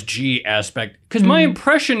ESG aspect, because my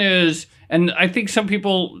impression is, and I think some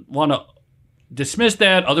people want to dismiss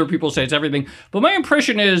that, other people say it's everything, but my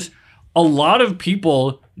impression is a lot of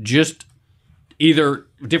people just either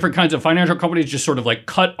different kinds of financial companies just sort of like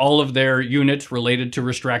cut all of their units related to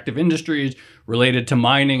extractive industries, related to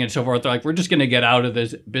mining and so forth. They're like, we're just going to get out of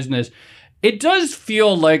this business. It does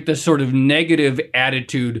feel like the sort of negative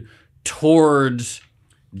attitude towards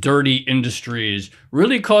dirty industries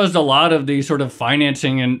really caused a lot of the sort of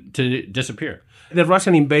financing to disappear. The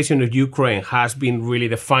Russian invasion of Ukraine has been really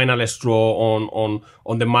the final straw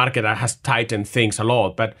on the market that has tightened things a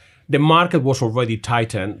lot. But the market was already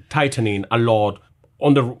tightening a lot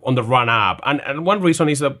on the run up. And one reason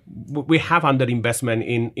is that we have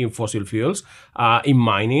underinvestment in fossil fuels, in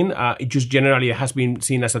mining. It just generally has been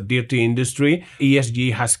seen as a dirty industry.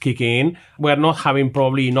 ESG has kicked in. We're not having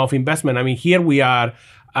probably enough investment. I mean, here we are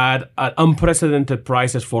at unprecedented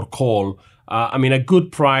prices for coal. I mean, a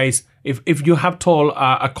good price. If you have told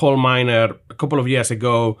a coal miner a couple of years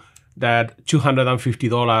ago that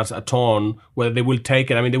 $250 a ton, whether they will take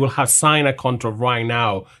it, I mean, they will have signed a contract right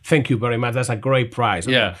now. Thank you very much. That's a great price.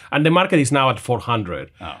 Yeah. And the market is now at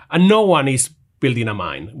 400. Oh. And no one is building a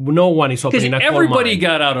mine. No one is opening a coal mine. Everybody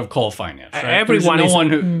got out of coal finance, right?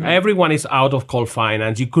 Everyone is out of coal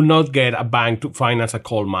finance. You could not get a bank to finance a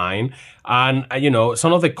coal mine. And,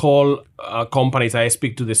 some of the coal companies, I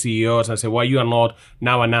speak to the CEOs and say, why you are not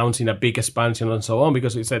now announcing a big expansion and so on?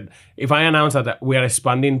 Because he said, if I announce that we are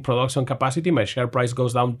expanding production capacity, my share price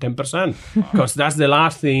goes down 10%. Because that's the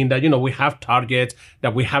last thing that, we have targets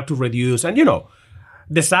that we have to reduce. And,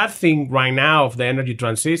 the sad thing right now of the energy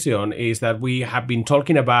transition is that we have been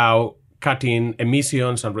talking about cutting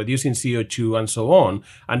emissions and reducing CO2 and so on.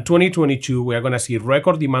 And 2022, we are going to see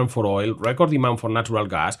record demand for oil, record demand for natural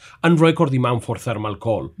gas, and record demand for thermal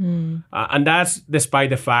coal. And that's despite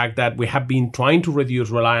the fact that we have been trying to reduce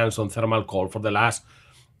reliance on thermal coal for the last,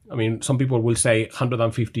 some people will say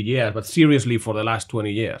 150 years, but seriously for the last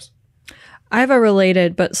 20 years. I have a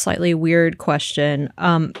related but slightly weird question.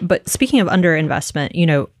 But speaking of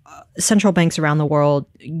underinvestment, central banks around the world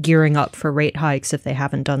gearing up for rate hikes if they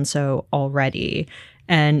haven't done so already.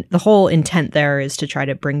 And the whole intent there is to try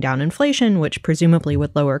to bring down inflation, which presumably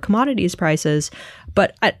would lower commodities prices.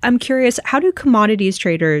 But I'm curious, how do commodities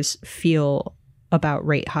traders feel about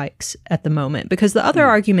rate hikes at the moment? Because the other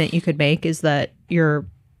argument you could make is that you're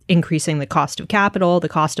increasing the cost of capital, the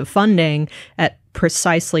cost of funding at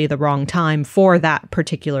precisely the wrong time for that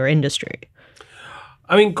particular industry.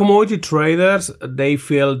 Commodity traders, they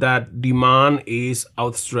feel that demand is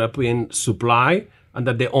outstripping supply and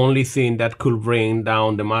that the only thing that could bring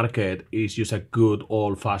down the market is just a good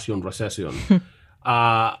old-fashioned recession.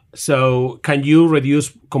 So can you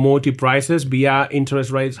reduce commodity prices via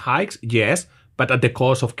interest rate hikes? Yes, but at the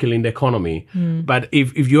cost of killing the economy. But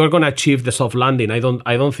if you are going to achieve the soft landing, I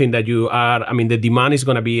don't think that you are. The demand is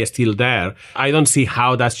going to be still there. I don't see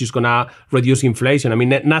how that's just going to reduce inflation.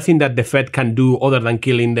 Nothing that the Fed can do other than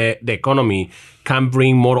killing the economy can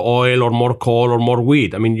bring more oil or more coal or more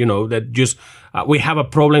wheat. That just we have a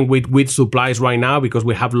problem with wheat supplies right now because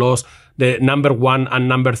we have lost the number 1 and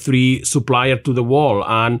number 3 supplier to the wall.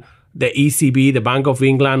 And the ECB, the Bank of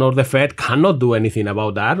England, or the Fed cannot do anything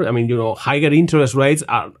about that. Higher interest rates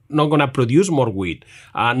are not going to produce more wheat,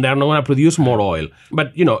 and they're not going to produce more oil.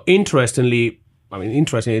 But, interestingly,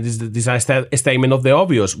 this is a statement of the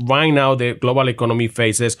obvious. Right now, the global economy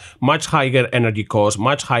faces much higher energy costs,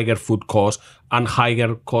 much higher food costs, and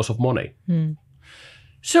higher cost of money.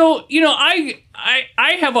 So,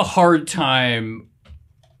 I have a hard time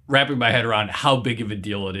wrapping my head around how big of a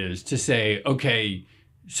deal it is to say, okay,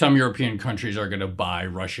 some European countries are going to buy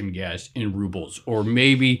Russian gas in rubles, or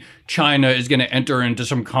maybe China is going to enter into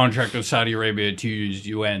some contract with Saudi Arabia to use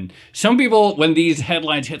yuan. Some people, when these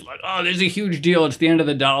headlines hit, oh, there's a huge deal, it's the end of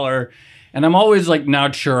the dollar. And I'm always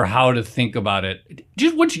not sure how to think about it.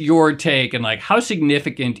 Just what's your take, and how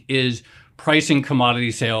significant is pricing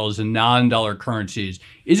commodity sales in non-dollar currencies?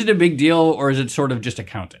 Is it a big deal, or is it sort of just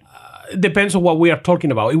accounting? Depends on what we are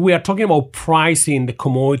talking about. If we are talking about pricing the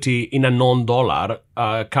commodity in a non-dollar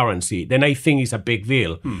currency, then I think it's a big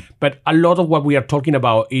deal. But a lot of what we are talking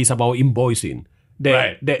about is about invoicing.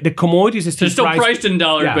 The commodities is still priced in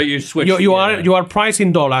dollars, but you switch. You are priced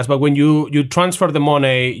in dollars, but when you transfer the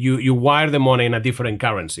money, you wire the money in a different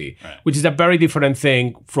currency, which is a very different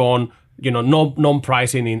thing from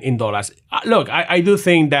non-pricing in dollars. Look, I do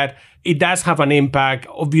think that it does have an impact.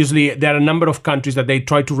 Obviously, there are a number of countries that they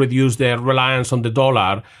try to reduce their reliance on the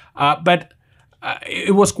dollar. But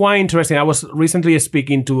it was quite interesting. I was recently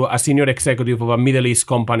speaking to a senior executive of a Middle East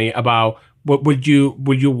company about would you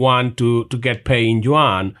want to get paid in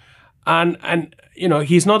yuan? And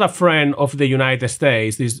he's not a friend of the United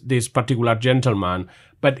States, this particular gentleman.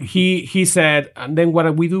 But he said, and then what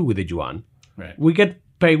do we do with the yuan? Right. We get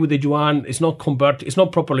pay with the yuan. It's not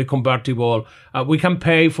properly convertible. We can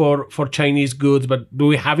pay for Chinese goods, but do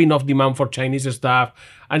we have enough demand for Chinese stuff?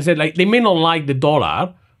 And said they may not like the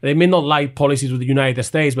dollar, they may not like policies with the United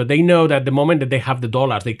States, but they know that the moment that they have the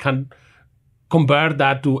dollars, they can convert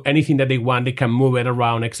that to anything that they want. They can move it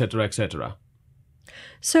around, etc., etc.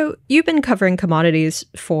 So you've been covering commodities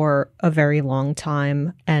for a very long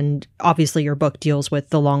time, and obviously your book deals with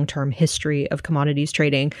the long-term history of commodities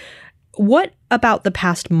trading. What about the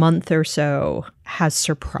past month or so has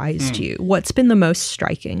surprised you? What's been the most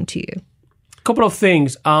striking to you? A couple of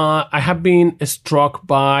things. I have been struck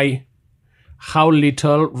by how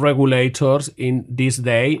little regulators in this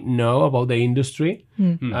day know about the industry.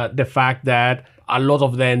 The fact that a lot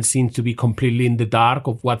of them seem to be completely in the dark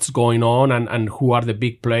of what's going on and who are the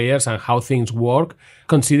big players and how things work.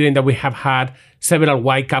 Considering that we have had several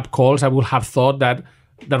Whitecap calls, I would have thought that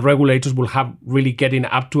the regulators will have really getting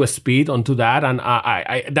up to a speed onto that. And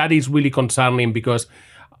I that is really concerning because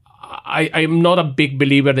I'm not a big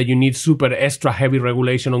believer that you need super extra heavy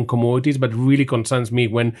regulation on commodities, but it really concerns me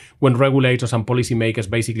when regulators and policymakers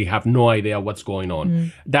basically have no idea what's going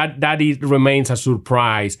on. That remains a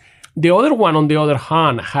surprise. The other one, on the other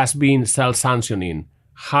hand, has been self-sanctioning.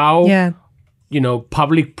 How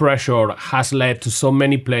public pressure has led to so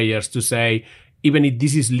many players to say, even if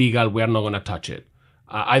this is legal, we are not going to touch it.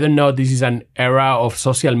 I don't know, this is an era of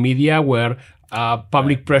social media where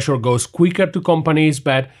public pressure goes quicker to companies,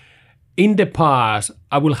 but in the past,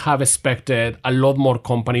 I would have expected a lot more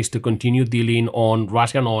companies to continue dealing on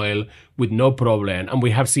Russian oil with no problem. And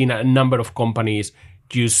we have seen a number of companies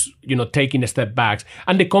just, taking a step back.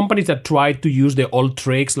 And the companies that try to use the old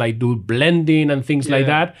tricks, like do blending and things like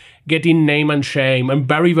that, getting name and shame and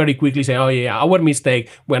very, very quickly say, oh yeah, our mistake,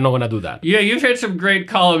 we're not going to do that. Yeah, you've had some great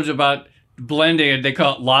columns about blending it. They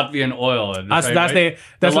call it Latvian oil. That's the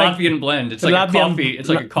Latvian blend. It's like a coffee. It's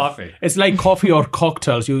like a coffee. It's like coffee or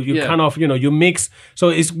cocktails. You kind of you mix. So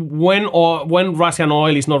it's when Russian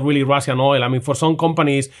oil is not really Russian oil. I mean, for some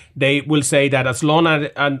companies they will say that as long as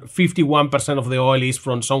 51% of the oil is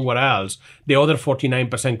from somewhere else, the other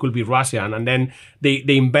 49% could be Russian, and then they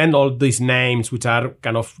invent all these names which are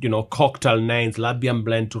kind of cocktail names, Latvian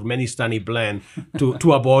blend, Turkmenistani blend,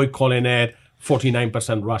 to avoid calling it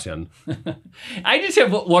 49% Russian. I just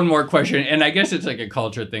have one more question, and I guess it's like a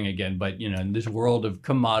culture thing again, but in this world of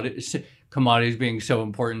commodities being so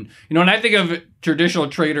important, when I think of traditional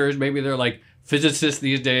traders, maybe they're like physicists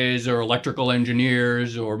these days or electrical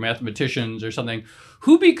engineers or mathematicians or something.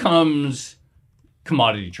 Who becomes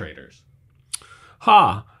commodity traders?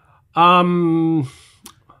 I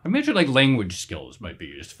imagine like language skills might be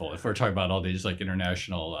useful if we're talking about all these like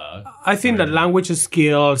international. I think that language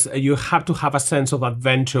skills, you have to have a sense of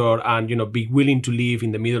adventure and, be willing to live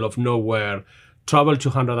in the middle of nowhere, travel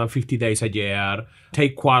 250 days a year,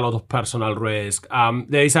 take quite a lot of personal risk.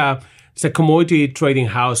 It's a commodity trading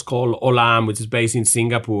house called Olam, which is based in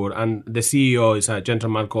Singapore, and the CEO is a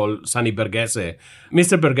gentleman called Sani Bergese.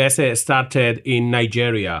 Mr. Bergese started in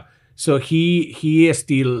Nigeria. So he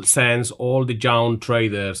still sends all the young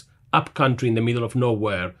traders up country in the middle of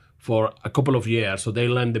nowhere for a couple of years, so they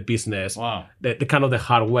learn the business the kind of the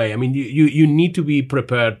hard way. I mean, you need to be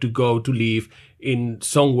prepared to go to live in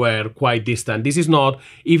somewhere quite distant. This is not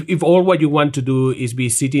if all what you want to do is be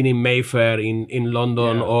sitting in Mayfair in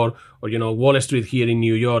London or Wall Street here in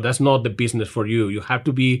New York. That's not the business for you. You have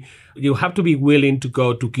to be willing to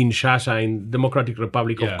go to Kinshasa in Democratic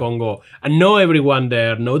Republic of Congo and know everyone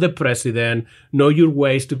there, know the president, know your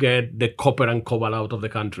ways to get the copper and cobalt out of the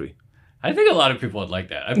country. I think a lot of people would like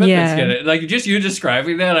that. I bet that's good. Like just you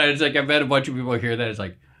describing that, I bet a bunch of people hear that. It's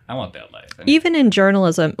like, I want that life. Even in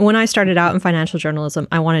journalism, when I started out in financial journalism,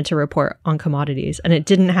 I wanted to report on commodities, and it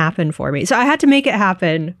didn't happen for me. So I had to make it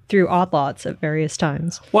happen through odd lots at various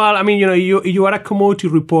times. Well, I mean, you are a commodity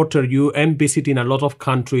reporter. You end visiting a lot of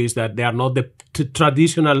countries that they are not the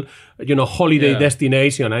traditional, holiday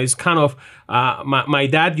destination. And it's kind of, my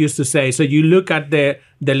dad used to say, so you look at the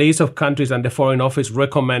list of countries and the Foreign Office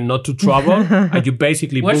recommend not to travel, and you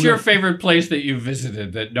basically... What's your favorite place that you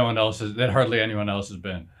visited that hardly anyone else has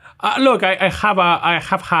been? Look, I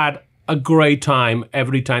have had a great time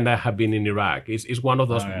every time that I have been in Iraq. It's one of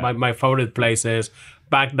those my favorite places.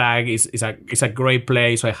 Baghdad is a great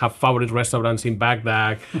place. I have favorite restaurants in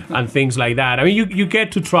Baghdad and things like that. I mean, you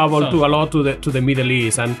get to travel to a lot to the Middle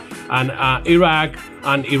East, and Iraq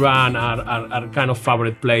and Iran are kind of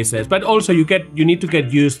favorite places. But also you need to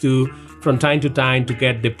get used to, from time to time, to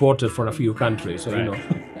get deported from a few countries. So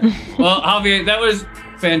Well, Javier, that was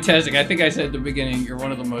fantastic. I think I said at the beginning, you're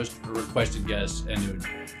one of the most requested guests, and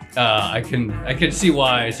I can see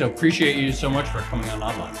why. So appreciate you so much for coming on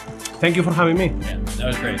Online. Thank you for having me. Yeah, that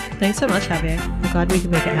was great. Thanks so much, Javier. I'm glad we could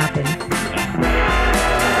make it happen.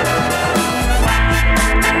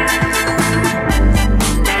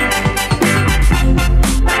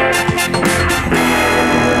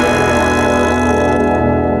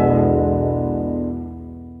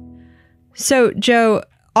 So, Joe,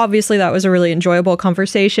 obviously that was a really enjoyable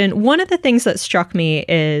conversation. One of the things that struck me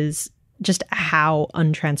is just how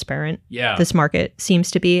untransparent this market seems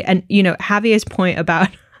to be. And, Javier's point about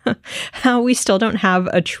how we still don't have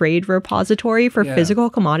a trade repository for physical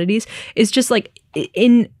commodities is just like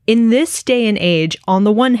in this day and age, on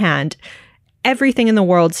the one hand, everything in the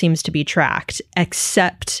world seems to be tracked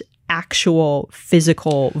except actual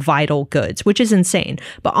physical vital goods, which is insane.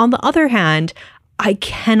 But on the other hand, I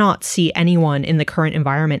cannot see anyone in the current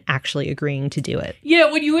environment actually agreeing to do it.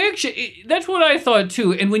 Yeah, when you actually, that's what I thought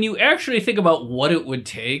too. And when you actually think about what it would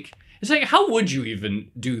take, it's like, how would you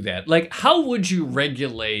even do that? Like, how would you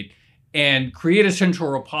regulate and create a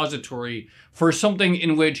central repository for something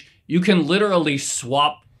in which you can literally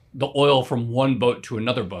swap the oil from one boat to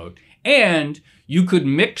another boat, and you could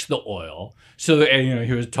mix the oil? So,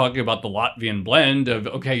 he was talking about the Latvian blend of,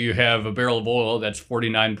 okay, you have a barrel of oil that's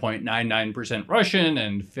 49.99% Russian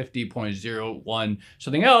and 50.01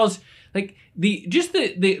 something else. Like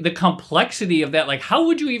the complexity of that, like how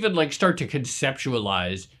would you even like start to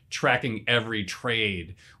conceptualize tracking every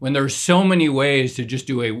trade when there's so many ways to just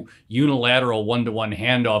do a unilateral one-to-one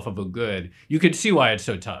handoff of a good? You could see why it's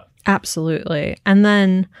so tough. Absolutely. And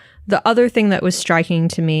then the other thing that was striking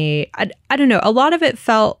to me, I don't know, a lot of it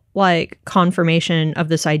felt like confirmation of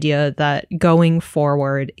this idea that going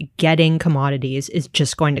forward, getting commodities is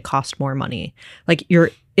just going to cost more money. Like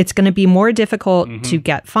it's going to be more difficult to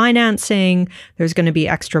get financing. There's going to be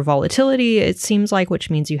extra volatility, it seems like, which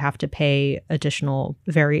means you have to pay additional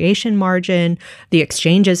variation margin. The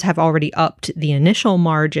exchanges have already upped the initial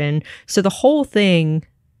margin. So the whole thing,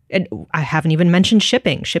 and I haven't even mentioned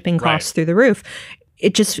shipping costs through the roof.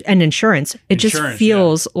 And insurance. It just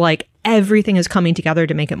feels like everything is coming together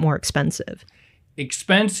to make it more expensive.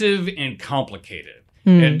 Expensive and complicated.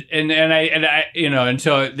 And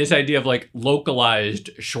so this idea of like localized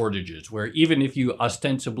shortages, where even if you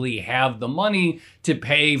ostensibly have the money to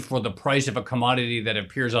pay for the price of a commodity that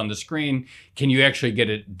appears on the screen, can you actually get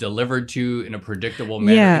it delivered to in a predictable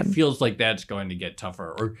manner? Yeah. It feels like that's going to get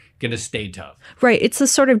tougher or going to stay tough. Right. It's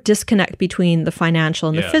this sort of disconnect between the financial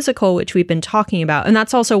and the physical, which we've been talking about. And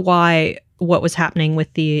that's also why what was happening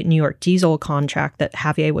with the New York diesel contract that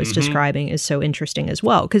Javier was describing is so interesting as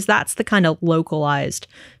well, because that's the kind of localized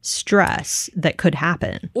stress that could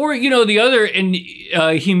happen. Or, the other, and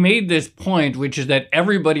he made this point, which is that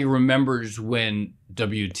everybody remembers when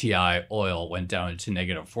WTI oil went down to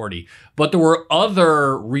 -40, but there were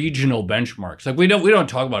other regional benchmarks. Like we don't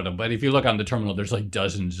talk about them, but if you look on the terminal, there's like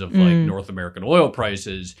dozens of like North American oil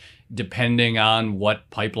prices, depending on what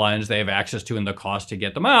pipelines they have access to and the cost to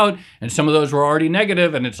get them out. And some of those were already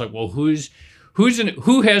negative. And it's like, well,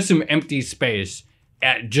 who has some empty space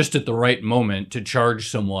at the right moment to charge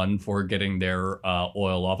someone for getting their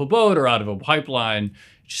oil off a boat or out of a pipeline?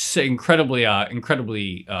 Just incredibly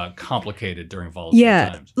complicated during volatile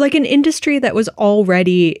times. Like an industry that was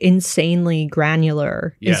already insanely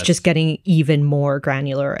granular is just getting even more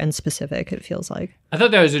granular and specific, it feels like. I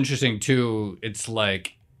thought that was interesting too. It's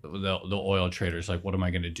like the oil traders, like, what am I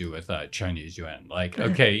going to do with Chinese yuan? Like,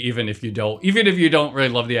 okay, even if you don't really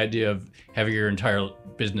love the idea of having your entire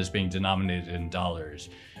business being denominated in dollars,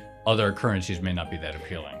 other currencies may not be that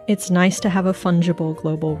appealing. It's nice to have a fungible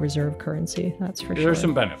global reserve currency, that's for sure. There are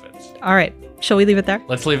some benefits. All right, shall we leave it there?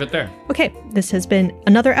 Let's leave it there. Okay, this has been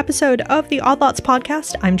another episode of the Odd Lots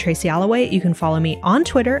podcast. I'm Tracy Alloway. You can follow me on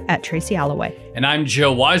Twitter at Tracy Alloway. And I'm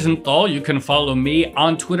Joe Weisenthal. You can follow me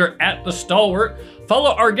on Twitter at The Stalwart.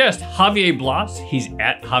 Follow our guest, Javier Blas. He's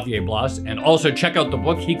at Javier Blas. And also check out the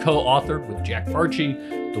book he co-authored with Jack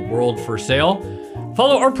Farchi, The World for Sale.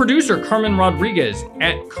 Follow our producer, Carmen Rodriguez,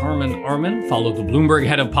 at Carmen Arman. Follow the Bloomberg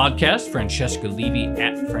head of podcast, Francesca Levy,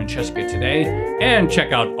 at Francesca Today. And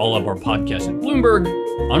check out all of our podcasts at Bloomberg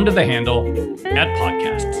under the handle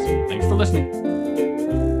 @podcasts. Thanks for listening.